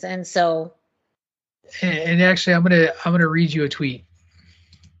bases. And so, and actually I'm gonna read you a tweet,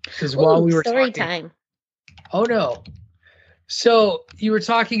 because while we were story talking, time. Oh no. So you were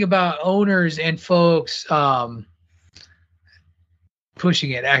talking about owners and folks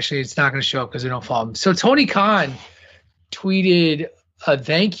pushing it. Actually, it's not going to show up because they don't follow them. So Tony Khan tweeted a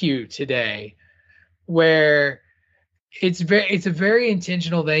thank you today, where it's a very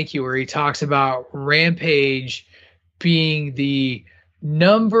intentional thank you, where he talks about Rampage being the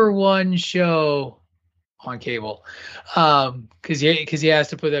 #1 show on cable, because he has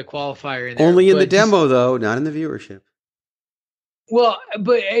to put that qualifier in there. Only in the demo, though, not in the viewership. Well,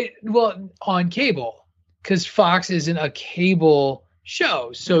 on cable, because Fox isn't a cable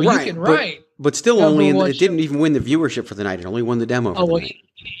show, so right, you can write. But still, only it didn't even win the viewership for the night. It only won the demo. For the night.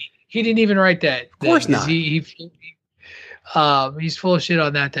 He didn't even write that. Of course not. He's full of shit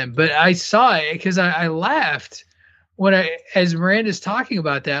on that then. But I saw it because I laughed as Miranda's talking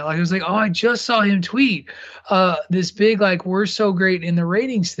about that. Like, I was like, oh, I just saw him tweet this big, like, we're so great in the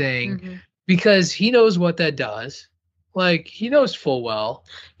ratings thing, because he knows what that does. Like, he knows full well.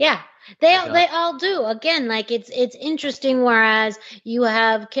 Yeah, they all do. Again, like, it's interesting. Whereas you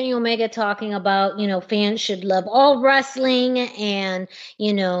have Kenny Omega talking about, you know, fans should love all wrestling, and,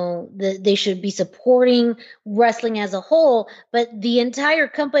 you know, they should be supporting wrestling as a whole. But the entire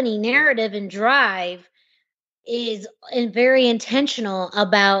company narrative and drive is very intentional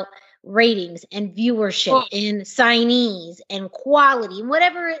about ratings and viewership and signees and quality and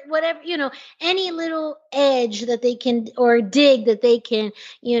whatever, you know, any little edge that they can, or dig that they can,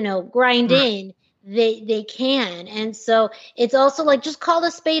 you know, grind in, they can. And so it's also like, just call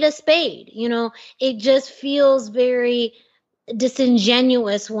a spade, you know. It just feels very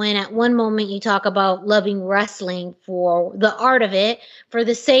disingenuous when at one moment you talk about loving wrestling for the art of it, for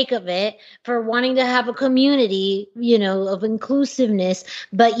the sake of it, for wanting to have a community, you know, of inclusiveness,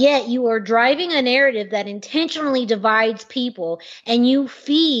 but yet you are driving a narrative that intentionally divides people, and you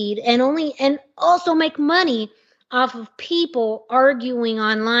feed and also make money off of people arguing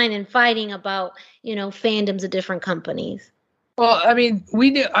online and fighting about, you know, fandoms of different companies. Well, I mean,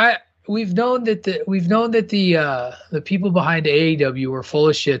 We've known that the people behind AEW were full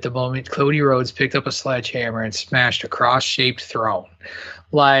of shit the moment Cody Rhodes picked up a sledgehammer and smashed a cross-shaped throne.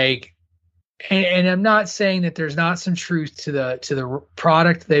 Like, and I'm not saying that there's not some truth to the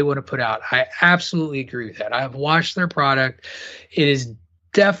product they want to put out. I absolutely agree with that. I've watched their product. It is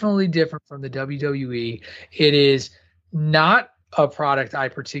definitely different from the WWE. It is not a product I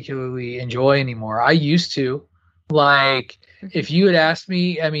particularly enjoy anymore. I used to. Like, if you had asked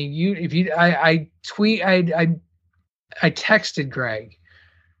me, I mean, I texted Greg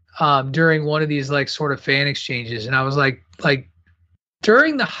during one of these, like, sort of fan exchanges, and I was like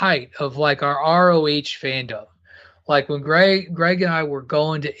during the height of, like, our ROH fandom, like when Greg and I were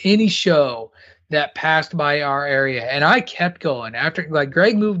going to any show that passed by our area, and I kept going after, like,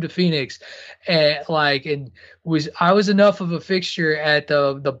 Greg moved to Phoenix, and I was enough of a fixture at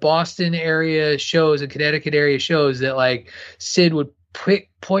the Boston area shows and Connecticut area shows that, like, Sid would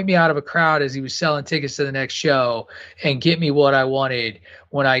point me out of a crowd as he was selling tickets to the next show and get me what I wanted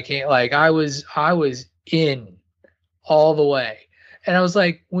when I came. Like, I was in all the way, and I was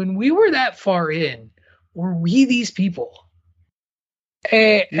like, when we were that far in, were we these people?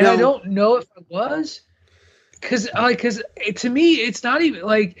 And I don't know if I was, because to me, it's not even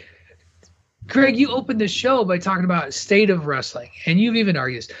like, Greg, you opened the show by talking about state of wrestling, and you've even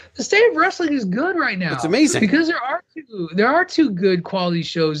argued the state of wrestling is good right now. It's amazing, because there are two good quality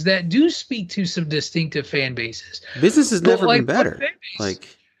shows that do speak to some distinctive fan bases. Business has never been better.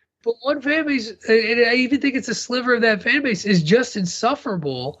 But one fan base, and I even think it's a sliver of that fan base, is just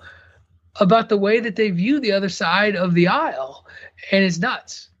insufferable about the way that they view the other side of the aisle, and it's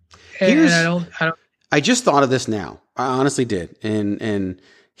nuts. And I just thought of this now. I honestly did, and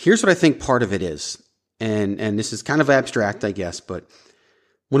here's what I think part of it is, and this is kind of abstract, I guess, but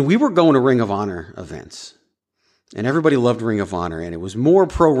when we were going to Ring of Honor events, and everybody loved Ring of Honor, and it was more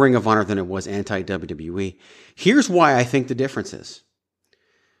pro Ring of Honor than it was anti-WWE, here's why I think the difference is.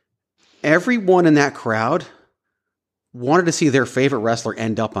 Everyone in that crowd wanted to see their favorite wrestler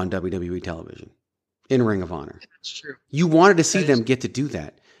end up on WWE television in Ring of Honor. That's true. You wanted to see them get to do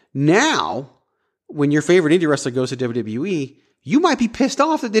that. Now, when your favorite indie wrestler goes to WWE, you might be pissed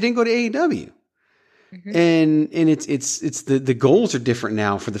off that they didn't go to AEW. Mm-hmm. And it's the goals are different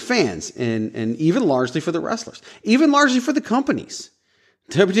now for the fans, and even largely for the wrestlers, even largely for the companies.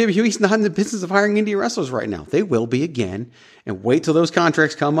 WWE's not in the business of hiring indie wrestlers right now. They will be again. And wait till those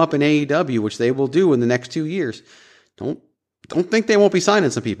contracts come up in AEW, which they will do in the next 2 years. Don't think they won't be signing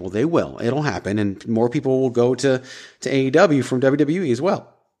some people. They will. It'll happen. And more people will go to AEW from WWE as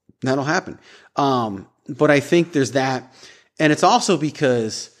well. That'll happen. But I think there's that. And it's also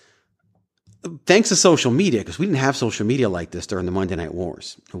because thanks to social media, because we didn't have social media like this during the Monday Night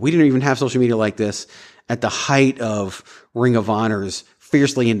Wars. We didn't even have social media like this at the height of Ring of Honor's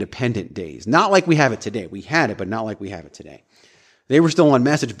fiercely independent days. Not like we have it today. We had it, but not like we have it today. They were still on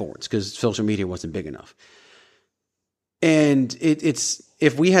message boards because social media wasn't big enough. And it's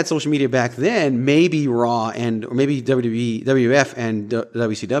if we had social media back then, maybe Raw or maybe WWE, WWF and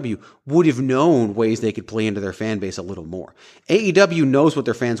WCW would have known ways they could play into their fan base a little more. AEW knows what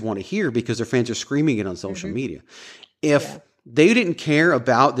their fans want to hear because their fans are screaming it on social media. If they didn't care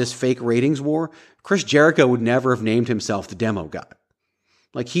about this fake ratings war, Chris Jericho would never have named himself the Demo God.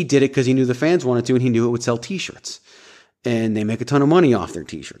 Like, he did it because he knew the fans wanted to, and he knew it would sell t-shirts. And they make a ton of money off their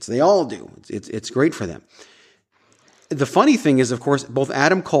t-shirts. They all do. It's great for them. The funny thing is, of course, both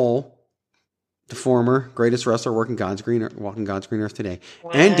Adam Cole, the former greatest wrestler walking God's green earth today,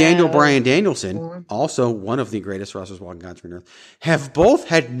 and Daniel Bryan Danielson, also one of the greatest wrestlers walking God's green earth, have both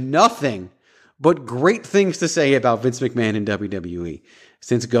had nothing but great things to say about Vince McMahon and WWE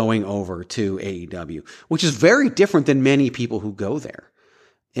since going over to AEW, which is very different than many people who go there.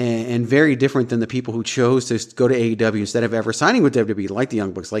 And very different than the people who chose to go to AEW instead of ever signing with WWE, like the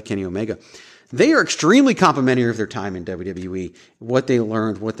Young Bucks, like Kenny Omega. They are extremely complimentary of their time in WWE, what they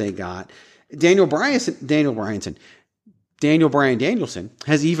learned, what they got. Daniel Bryan Danielson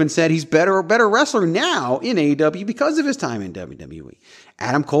has even said he's a better wrestler now in AEW because of his time in WWE.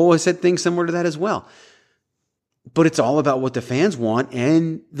 Adam Cole has said things similar to that as well. But it's all about what the fans want.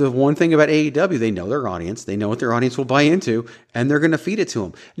 And the one thing about AEW, they know their audience. They know what their audience will buy into, and they're going to feed it to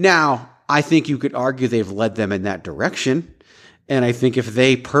them. Now, I think you could argue they've led them in that direction. And I think if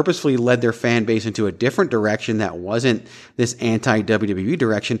they purposefully led their fan base into a different direction that wasn't this anti-WWE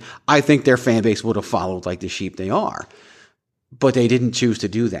direction, I think their fan base would have followed like the sheep they are. But they didn't choose to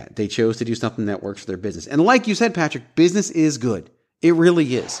do that. They chose to do something that works for their business. And like you said, Patrick, business is good. It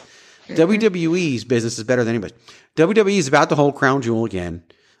really is. WWE's business is better than anybody's. WWE is about to hold Crown Jewel again.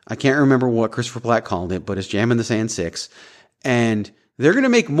 I can't remember what Christopher Platt called it, but it's Jam in the Sand 6. And they're going to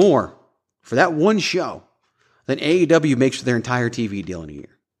make more for that one show than AEW makes for their entire TV deal in a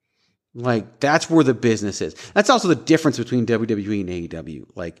year. Like, that's where the business is. That's also the difference between WWE and AEW.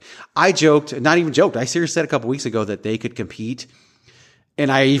 Like, I seriously said a couple weeks ago that they could compete. And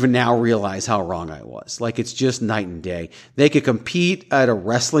I even now realize how wrong I was. Like, it's just night and day. They could compete at a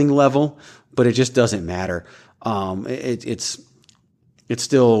wrestling level, but it just doesn't matter. It's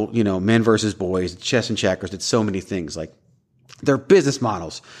still, men versus boys, chess and checkers. It's so many things. Like, their business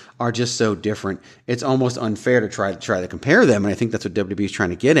models are just so different. It's almost unfair to try to compare them. And I think that's what WWE is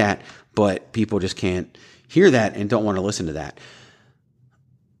trying to get at, but people just can't hear that and don't want to listen to that.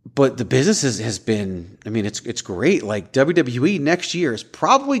 But the business has been, it's great. Like, WWE next year is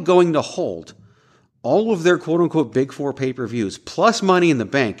probably going to hold all of their quote unquote big four pay-per-views plus Money in the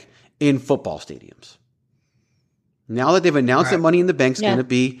Bank in football stadiums. Now that they've announced that Money in the Bank is going to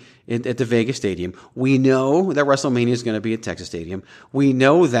be at the Vegas Stadium, we know that WrestleMania is going to be at Texas Stadium. We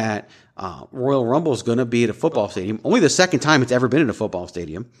know that Royal Rumble is going to be at a football stadium. Only the second time it's ever been in a football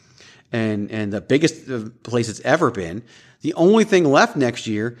stadium, and the biggest place it's ever been. The only thing left next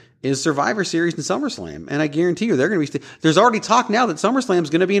year is Survivor Series and SummerSlam, and I guarantee you they're going to be. There's already talk now that SummerSlam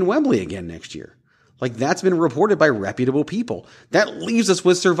is going to be in Wembley again next year. Like, that's been reported by reputable people. That leaves us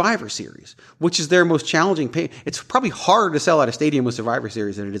with Survivor Series, which is their most challenging pay. It's probably harder to sell out a stadium with Survivor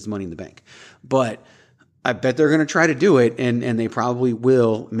Series than it is Money in the Bank. But I bet they're going to try to do it, and they probably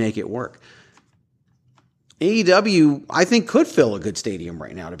will make it work. AEW, I think, could fill a good stadium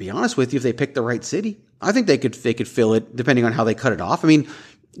right now, to be honest with you, if they pick the right city. I think they could fill it depending on how they cut it off.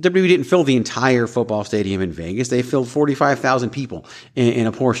 WWE didn't fill the entire football stadium in Vegas. They filled 45,000 people in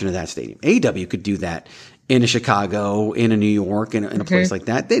a portion of that stadium. AEW could do that in a Chicago, in a New York, in a place like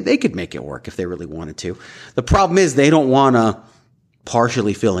that. They could make it work if they really wanted to. The problem is they don't want to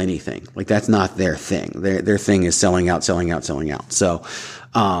partially fill anything. Like, that's not their thing. Their thing is selling out. So,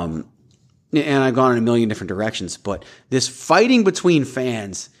 and I've gone in a million different directions, but this fighting between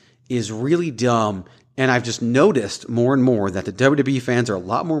fans is really dumb. And I've just noticed more and more that the WWE fans are a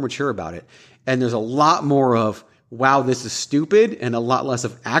lot more mature about it. And there's a lot more of, wow, this is stupid, and a lot less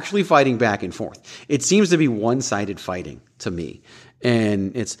of actually fighting back and forth. It seems to be one-sided fighting to me.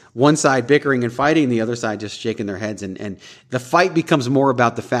 And it's one side bickering and fighting, the other side just shaking their heads. And the fight becomes more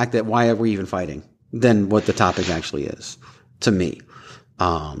about the fact that why are we even fighting than what the topic actually is, to me.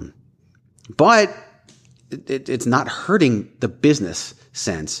 But it's not hurting the business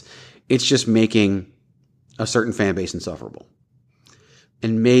sense. It's just making a certain fan base insufferable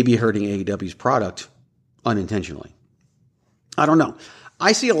and maybe hurting AEW's product unintentionally. I don't know.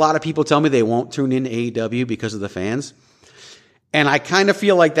 I see a lot of people tell me they won't tune in to AEW because of the fans. And I kind of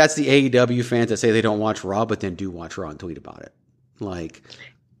feel like that's the AEW fans that say they don't watch Raw, but then do watch Raw and tweet about it. Like,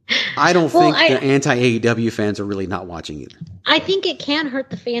 I don't think the anti-AEW fans are really not watching either. I think it can hurt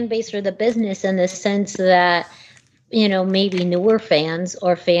the fan base or the business in the sense that, you know, maybe newer fans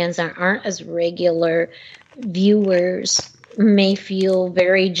or fans that aren't as regular viewers may feel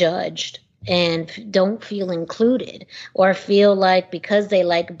very judged and don't feel included, or feel like because they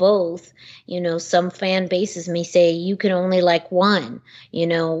like both, you know, some fan bases may say you can only like one, you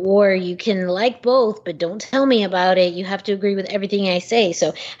know, or you can like both, but don't tell me about it. You have to agree with everything I say.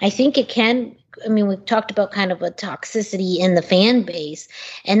 So I think it can, I mean, we've talked about kind of a toxicity in the fan base,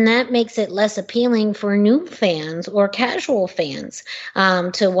 and that makes it less appealing for new fans or casual fans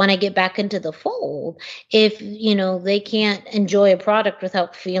to want to get back into the fold if, you know, they can't enjoy a product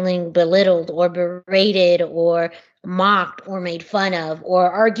without feeling belittled or berated or mocked or made fun of or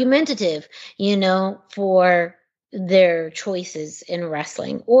argumentative, you know, for their choices in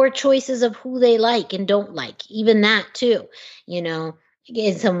wrestling or choices of who they like and don't like. Even that too, you know,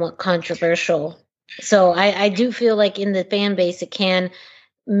 is somewhat controversial. So I do feel like in the fan base, it can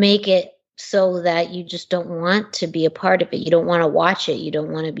make it so that you just don't want to be a part of it. You don't want to watch it. You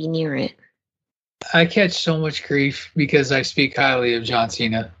don't want to be near it. I catch so much grief because I speak highly of John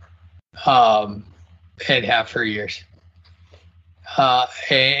Cena, and have for years.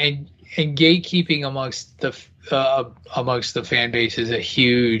 And gatekeeping amongst the fan base is a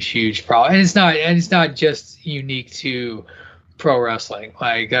huge problem, and it's not just unique to pro wrestling.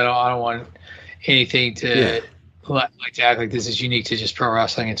 Like I don't want anything to like to act like this is unique to just pro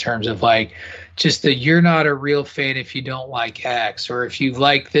wrestling in terms of like just that you're not a real fan if you don't like X, or if you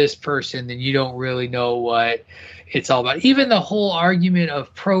like this person then you don't really know what it's all about. Even the whole argument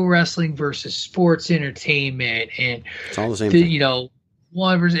of pro wrestling versus sports entertainment, and it's all the same thing. You know,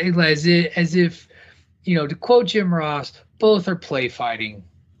 one versus as if you know, to quote Jim Ross, both are play fighting,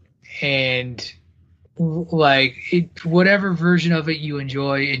 and like whatever version of it you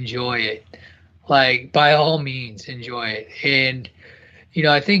enjoy it. Like by all means enjoy it. And you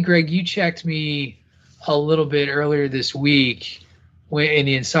know, I think Greg, you checked me a little bit earlier this week in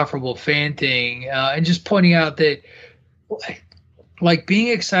the insufferable fan thing, and just pointing out that like being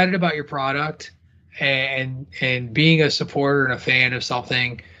excited about your product and being a supporter and a fan of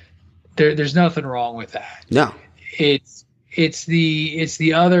something, there's nothing wrong with that. No, it's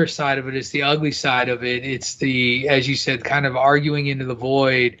the other side of it. It's the ugly side of it. It's the, as you said, kind of arguing into the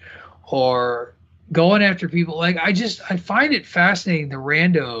void or going after people. Like I find it fascinating, the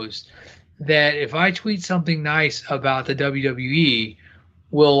randos that if I tweet something nice about the WWE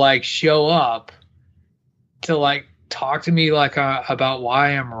will like show up to like talk to me like about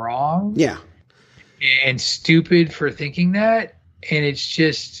why I'm wrong. Yeah. And stupid for thinking that. And it's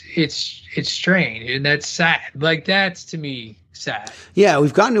just, it's strange, and that's sad. Like that's to me sad. Yeah,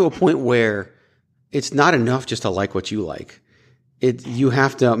 we've gotten to a point where it's not enough just to like what you like. You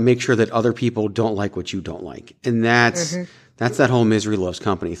have to make sure that other people don't like what you don't like, and that's that whole misery loves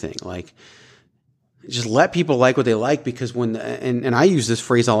company thing. Like, just let people like what they like, because and I use this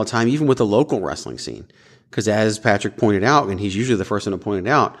phrase all the time, even with the local wrestling scene, because as Patrick pointed out, and he's usually the first one to point it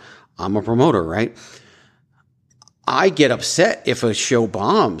out, I'm a promoter, right? I get upset if a show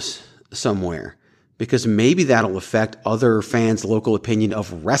bombs somewhere because maybe that'll affect other fans' local opinion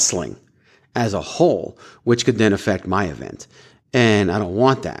of wrestling as a whole, which could then affect my event. And I don't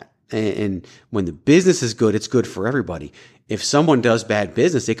want that. And when the business is good, it's good for everybody. If someone does bad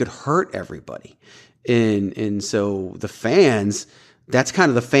business, it could hurt everybody. And so the fans, that's kind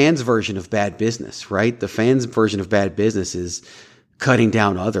of the fans' version of bad business, right? The fans' version of bad business is cutting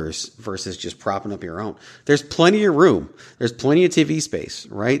down others versus just propping up your own. There's plenty of room. There's plenty of TV space,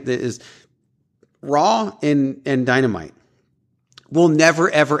 right? There is Raw and Dynamite will never,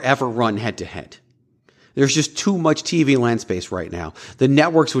 ever, ever run head to head. There's just too much TV land space right now. The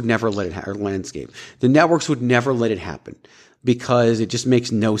networks would never let it landscape. The networks would never let it happen because it just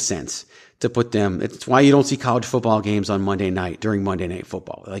makes no sense to put them. It's why you don't see college football games on Monday night during Monday Night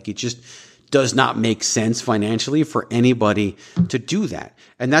Football. Like it just does not make sense financially for anybody to do that.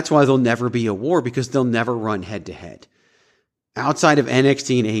 And that's why there'll never be a war, because they'll never run head to head. Outside of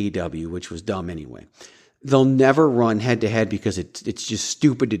NXT and AEW, which was dumb anyway, they'll never run head to head because it's just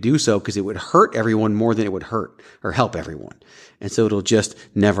stupid to do so, because it would hurt everyone more than it would hurt or help everyone. And so it'll just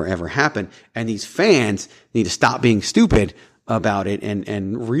never ever happen. And these fans need to stop being stupid about it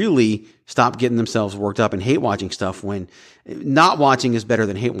and really stop getting themselves worked up and hate watching stuff when not watching is better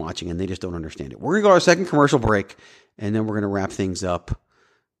than hate watching, and they just don't understand it. We're going to go to our second commercial break, and then we're going to wrap things up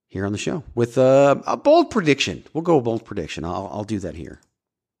here on the show with a bold prediction. We'll go a bold prediction. I'll do that here.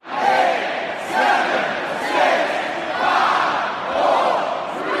 8, 7, 6, 5,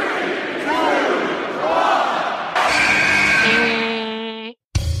 4, 3, 2, 1.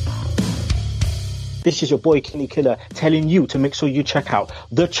 This is your boy Kenny Killer telling you to make sure you check out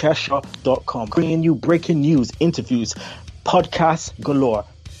thechairshot.com, bringing you breaking news, interviews, podcasts galore,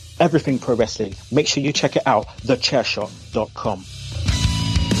 everything pro wrestling. Make sure you check it out, thechairshot.com.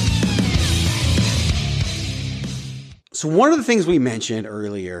 So one of the things we mentioned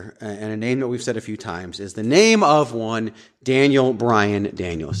earlier, and a name that we've said a few times, is the name of one Daniel Bryan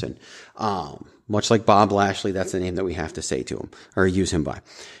Danielson. Much like Bob Lashley, that's the name that we have to say to him or use him by.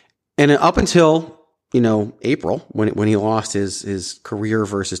 And up until, April, when he lost his career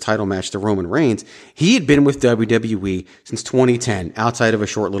versus title match to Roman Reigns, he had been with WWE since 2010, outside of a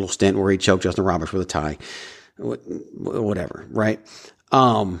short little stint where he choked Justin Roberts with a tie. Whatever, right?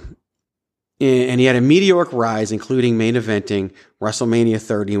 And he had a meteoric rise, including main eventing WrestleMania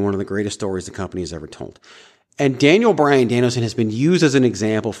 30, one of the greatest stories the company has ever told. And Daniel Bryan Danielson has been used as an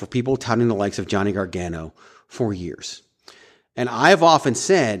example for people touting the likes of Johnny Gargano for years. And I've often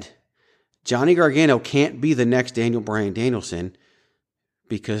said, Johnny Gargano can't be the next Daniel Bryan Danielson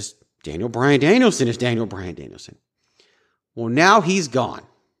because Daniel Bryan Danielson is Daniel Bryan Danielson. Well, now he's gone.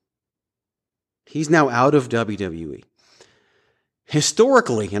 He's now out of WWE.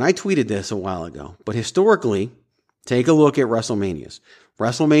 Historically, and I tweeted this a while ago, but historically, take a look at WrestleManias.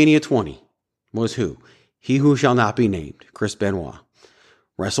 WrestleMania 20 was who? He who shall not be named, Chris Benoit.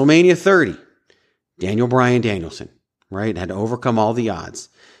 WrestleMania 30, Daniel Bryan Danielson, right? Had to overcome all the odds.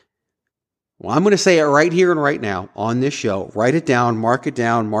 Well, I'm going to say it right here and right now on this show. Write it down, mark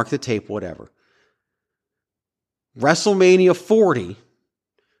the tape, whatever. WrestleMania 40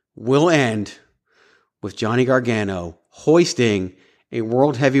 will end with Johnny Gargano hoisting a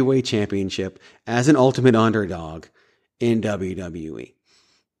World Heavyweight Championship as an ultimate underdog in WWE.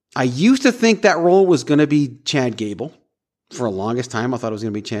 I used to think that role was going to be Chad Gable. For the longest time, I thought it was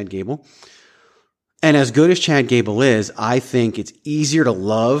going to be Chad Gable. And as good as Chad Gable is, I think it's easier to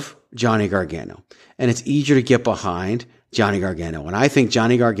love Johnny Gargano. And it's easier to get behind Johnny Gargano. And I think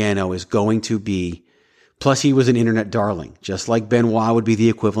Johnny Gargano is going to be, plus he was an internet darling, just like Benoit would be the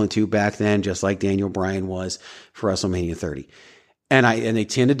equivalent to back then, just like Daniel Bryan was for WrestleMania 30. And they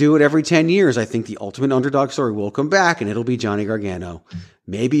tend to do it every 10 years. I think the ultimate underdog story will come back and it'll be Johnny Gargano.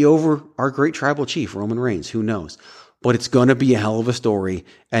 Maybe over our great tribal chief, Roman Reigns. Who knows? But it's going to be a hell of a story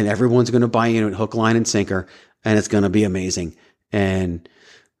and everyone's going to buy into it hook, line, and sinker. And it's going to be amazing. And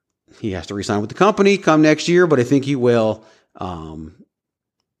he has to resign with the company come next year, but I think he will. And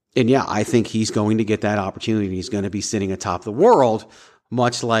yeah, I think he's going to get that opportunity. He's going to be sitting atop the world,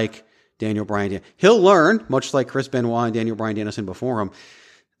 much like Daniel Bryan. He'll learn, much like Chris Benoit and Daniel Bryan Danielson before him.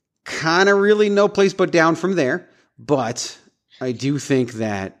 Kind of really no place but down from there. But I do think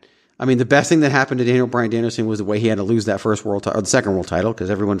that, the best thing that happened to Daniel Bryan Danielson was the way he had to lose that first world title, or the second world title, because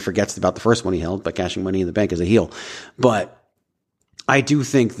everyone forgets about the first one he held by cashing Money in the Bank as a heel. But I do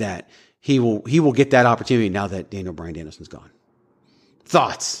think that he will get that opportunity now that Daniel Bryan Danielson's gone.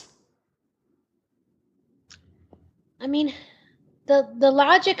 Thoughts? The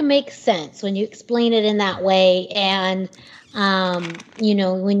logic makes sense when you explain it in that way. And,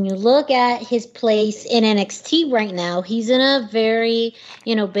 when you look at his place in NXT right now, he's in a very,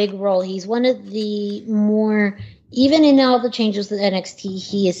 big role. He's one of the more, even in all the changes with NXT,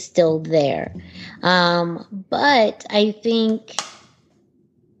 he is still there. But I think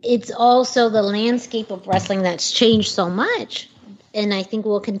it's also the landscape of wrestling that's changed so much. And I think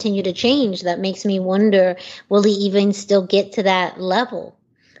will continue to change. That makes me wonder, will he even still get to that level?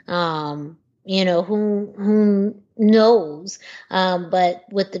 Who knows? But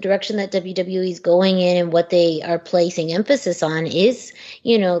with the direction that WWE is going in and what they are placing emphasis on is,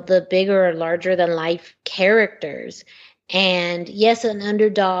 the bigger, larger than life characters. And yes, an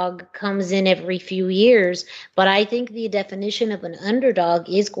underdog comes in every few years, but I think the definition of an underdog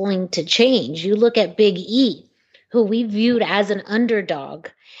is going to change. You look at Big E, who we viewed as an underdog,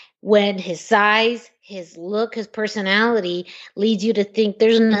 when his size, his look, his personality leads you to think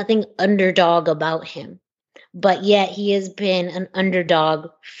there's nothing underdog about him. But yet he has been an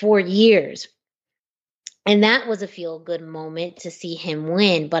underdog for years. And that was a feel-good moment to see him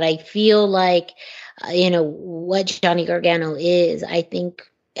win. But I feel like, what Johnny Gargano is, I think,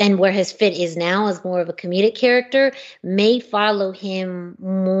 and where his fit is now as more of a comedic character, may follow him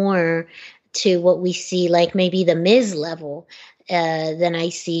more to what we see, like maybe the Miz level, than I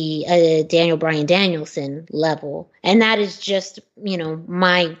see a Daniel Bryan Danielson level. And that is just,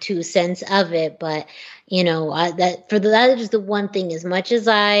 my 2 cents of it. But, that is the one thing, as much as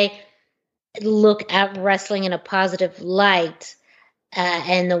I look at wrestling in a positive light,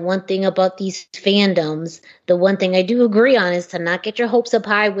 and the one thing about these fandoms, the one thing I do agree on is to not get your hopes up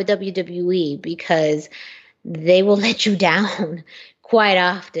high with WWE, because they will let you down quite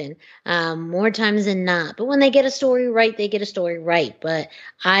often, more times than not. But when they get a story right, they get a story right. But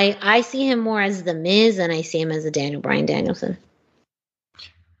I see him more as the Miz, and I see him as a Daniel Bryan Danielson.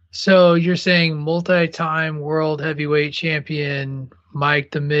 So you're saying multi-time world heavyweight champion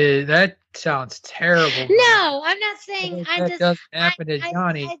Mike the Miz? That sounds terrible. No, I'm not saying. That doesn't happen to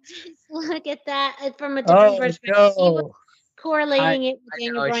Johnny. I just look at that from a different perspective. No. He was correlating it with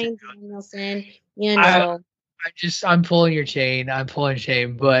Daniel Bryan Danielson. I'm pulling your chain. I'm pulling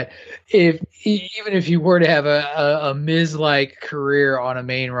shame. But even if you were to have a Miz-like career on a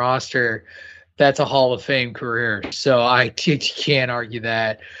main roster, that's a Hall of Fame career. So I can't argue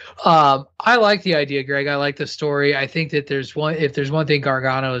that. I like the idea, Greg. I like the story. I think that if there's one thing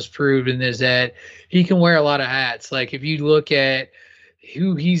Gargano has proven, is that he can wear a lot of hats. Like, if you look at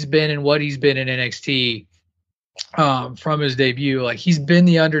who he's been and what he's been in NXT, from his debut, like, he's been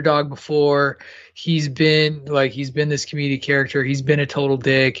the underdog before. He's been this comedic character. He's been a total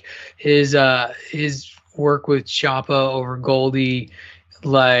dick. His work with Ciampa over Goldie,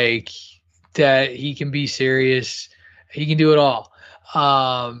 like, that he can be serious. He can do it all.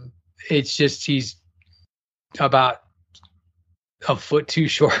 It's just he's about a foot too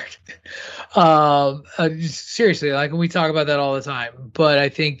short. Seriously, like, we talk about that all the time. But I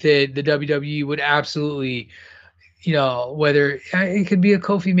think that the WWE would absolutely, whether it could be a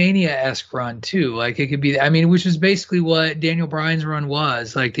Kofi Mania-esque run too. Like, it could be, which is basically what Daniel Bryan's run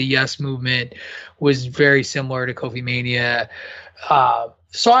was. Like, the Yes movement was very similar to Kofi Mania.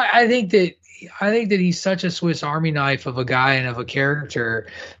 So I think that he's such a Swiss Army knife of a guy and of a character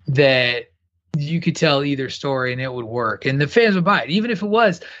that you could tell either story and it would work, and the fans would buy it, even if it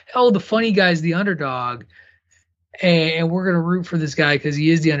was, the funny guy's the underdog, and we're gonna root for this guy because he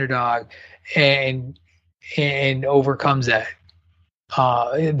is the underdog, and overcomes that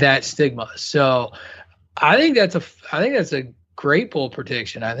stigma. So I think that's a great bold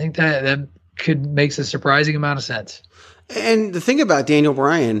prediction. I think that could makes a surprising amount of sense. And the thing about Daniel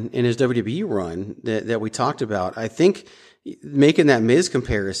Bryan in his WWE run that we talked about, I think, making that Miz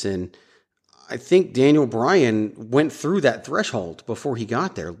comparison, I think Daniel Bryan went through that threshold before he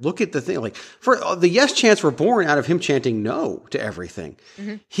got there. Look at the thing. Like, for the Yes chants were born out of him chanting no to everything.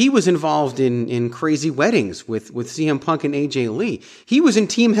 Mm-hmm. He was involved in crazy weddings with CM Punk and AJ Lee. He was in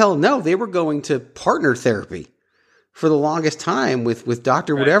Team Hell No. They were going to partner therapy for the longest time with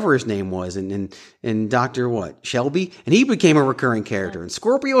Dr. whatever his name was, and Dr. Shelby, and he became a recurring character. And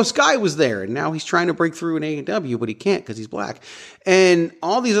Scorpio Sky was there, and now he's trying to break through in AEW, but he can't because he's black. And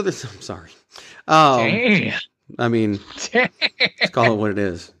all these other, I'm sorry. Damn. Let's call it what it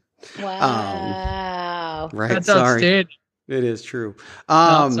is. Wow. Right. That's sorry. outstanding. It is true.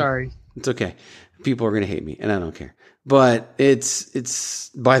 Sorry. It's okay. People are going to hate me, and I don't care. But it's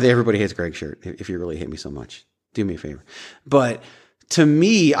buy the Everybody Hates Greg shirt if you really hate me so much. Do me a favor. But to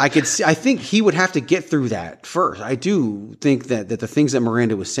me, I think he would have to get through that first. I do think that the things that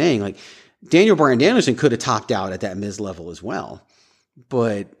Miranda was saying, like, Daniel Bryan Danielson could have topped out at that Miz level as well.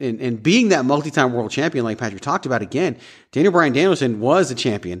 But in being that multi-time world champion, like Patrick talked about, again, Daniel Bryan Danielson was a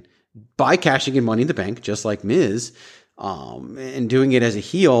champion by cashing in Money in the Bank, just like Miz, and doing it as a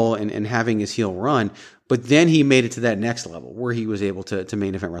heel and having his heel run. But then he made it to that next level where he was able to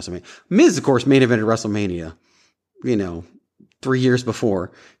main event WrestleMania. Miz, of course, main evented WrestleMania, 3 years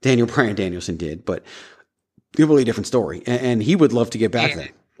before Daniel Bryan Danielson did, but a really different story. And he would love to get back there.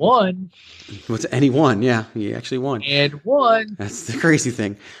 And he won. Yeah, he actually won. And won. That's the crazy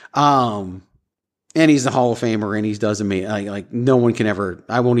thing. And he's the Hall of Famer, and he does amazing. Like, no one can ever,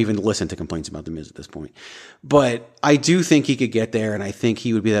 I won't even listen to complaints about The Miz at this point. But I do think he could get there, and I think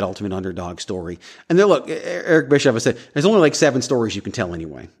he would be that ultimate underdog story. And then look, Eric Bischoff has said, there's only like 7 stories you can tell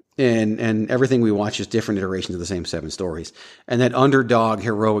anyway. And everything we watch is different iterations of the same 7 stories. And that underdog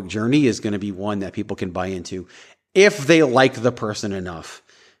heroic journey is going to be one that people can buy into if they like the person enough.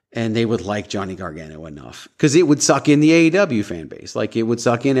 And they would like Johnny Gargano enough, because it would suck in the AEW fan base. Like, it would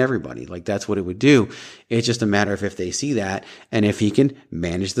suck in everybody. Like, that's what it would do. It's just a matter of if they see that and if he can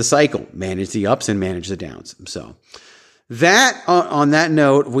manage the cycle, manage the ups and manage the downs. So that, on that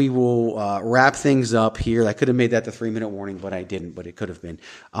note, we will wrap things up here. I could have made that the 3-minute warning, but I didn't, but it could have been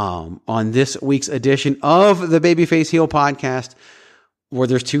on this week's edition of the Babyface Heel Podcast. where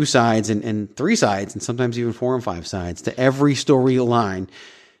there's 2 sides and 3 sides and sometimes even 4 and 5 sides to every storyline.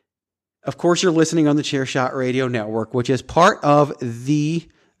 Of course, you're listening on the Chairshot Radio Network, which is part of the,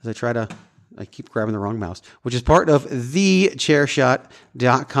 I keep grabbing the wrong mouse, which is part of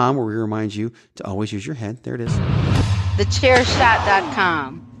thechairshot.com, where we remind you to always use your head. There it is.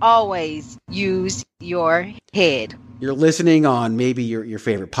 Thechairshot.com. Always use your head. You're listening on maybe your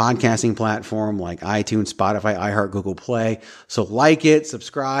favorite podcasting platform like iTunes, Spotify, iHeart, Google Play. So like it,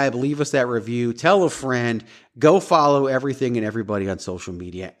 subscribe, leave us that review, tell a friend, go follow everything and everybody on social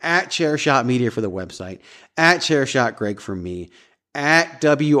media at Chairshot Media for the website, at Chairshot Greg for me, at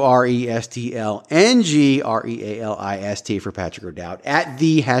WRESTLNGREALIST for Patrick O'Dowd, at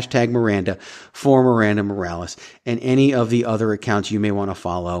the hashtag Miranda for Miranda Morales, and any of the other accounts you may want to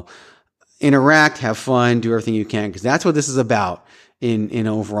follow. Interact, have fun, do everything you can, because that's what this is about in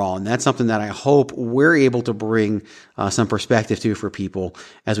overall. And that's something that I hope we're able to bring some perspective to for people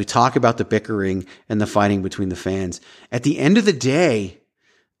as we talk about the bickering and the fighting between the fans. At the end of the day,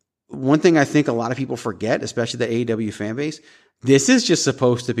 one thing I think a lot of people forget, especially the AEW fan base, this is just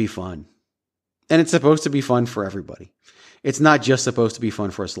supposed to be fun. And it's supposed to be fun for everybody. It's not just supposed to be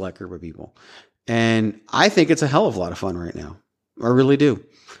fun for a select group of people. And I think it's a hell of a lot of fun right now. I really do.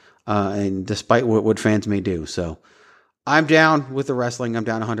 And despite what fans may do. So I'm down with the wrestling. I'm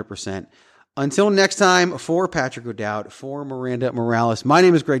down 100%. Until next time, for Patrick O'Dowd, for Miranda Morales, my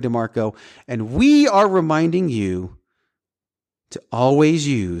name is Greg DeMarco, and we are reminding you to always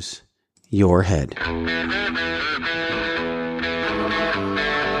use your head.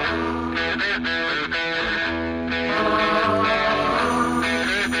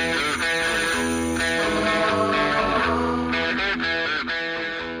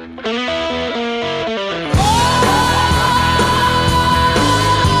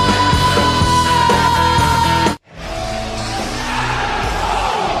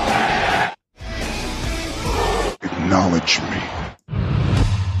 Acknowledge me.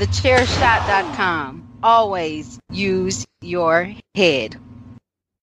 Thechairshot.com. Always use your head.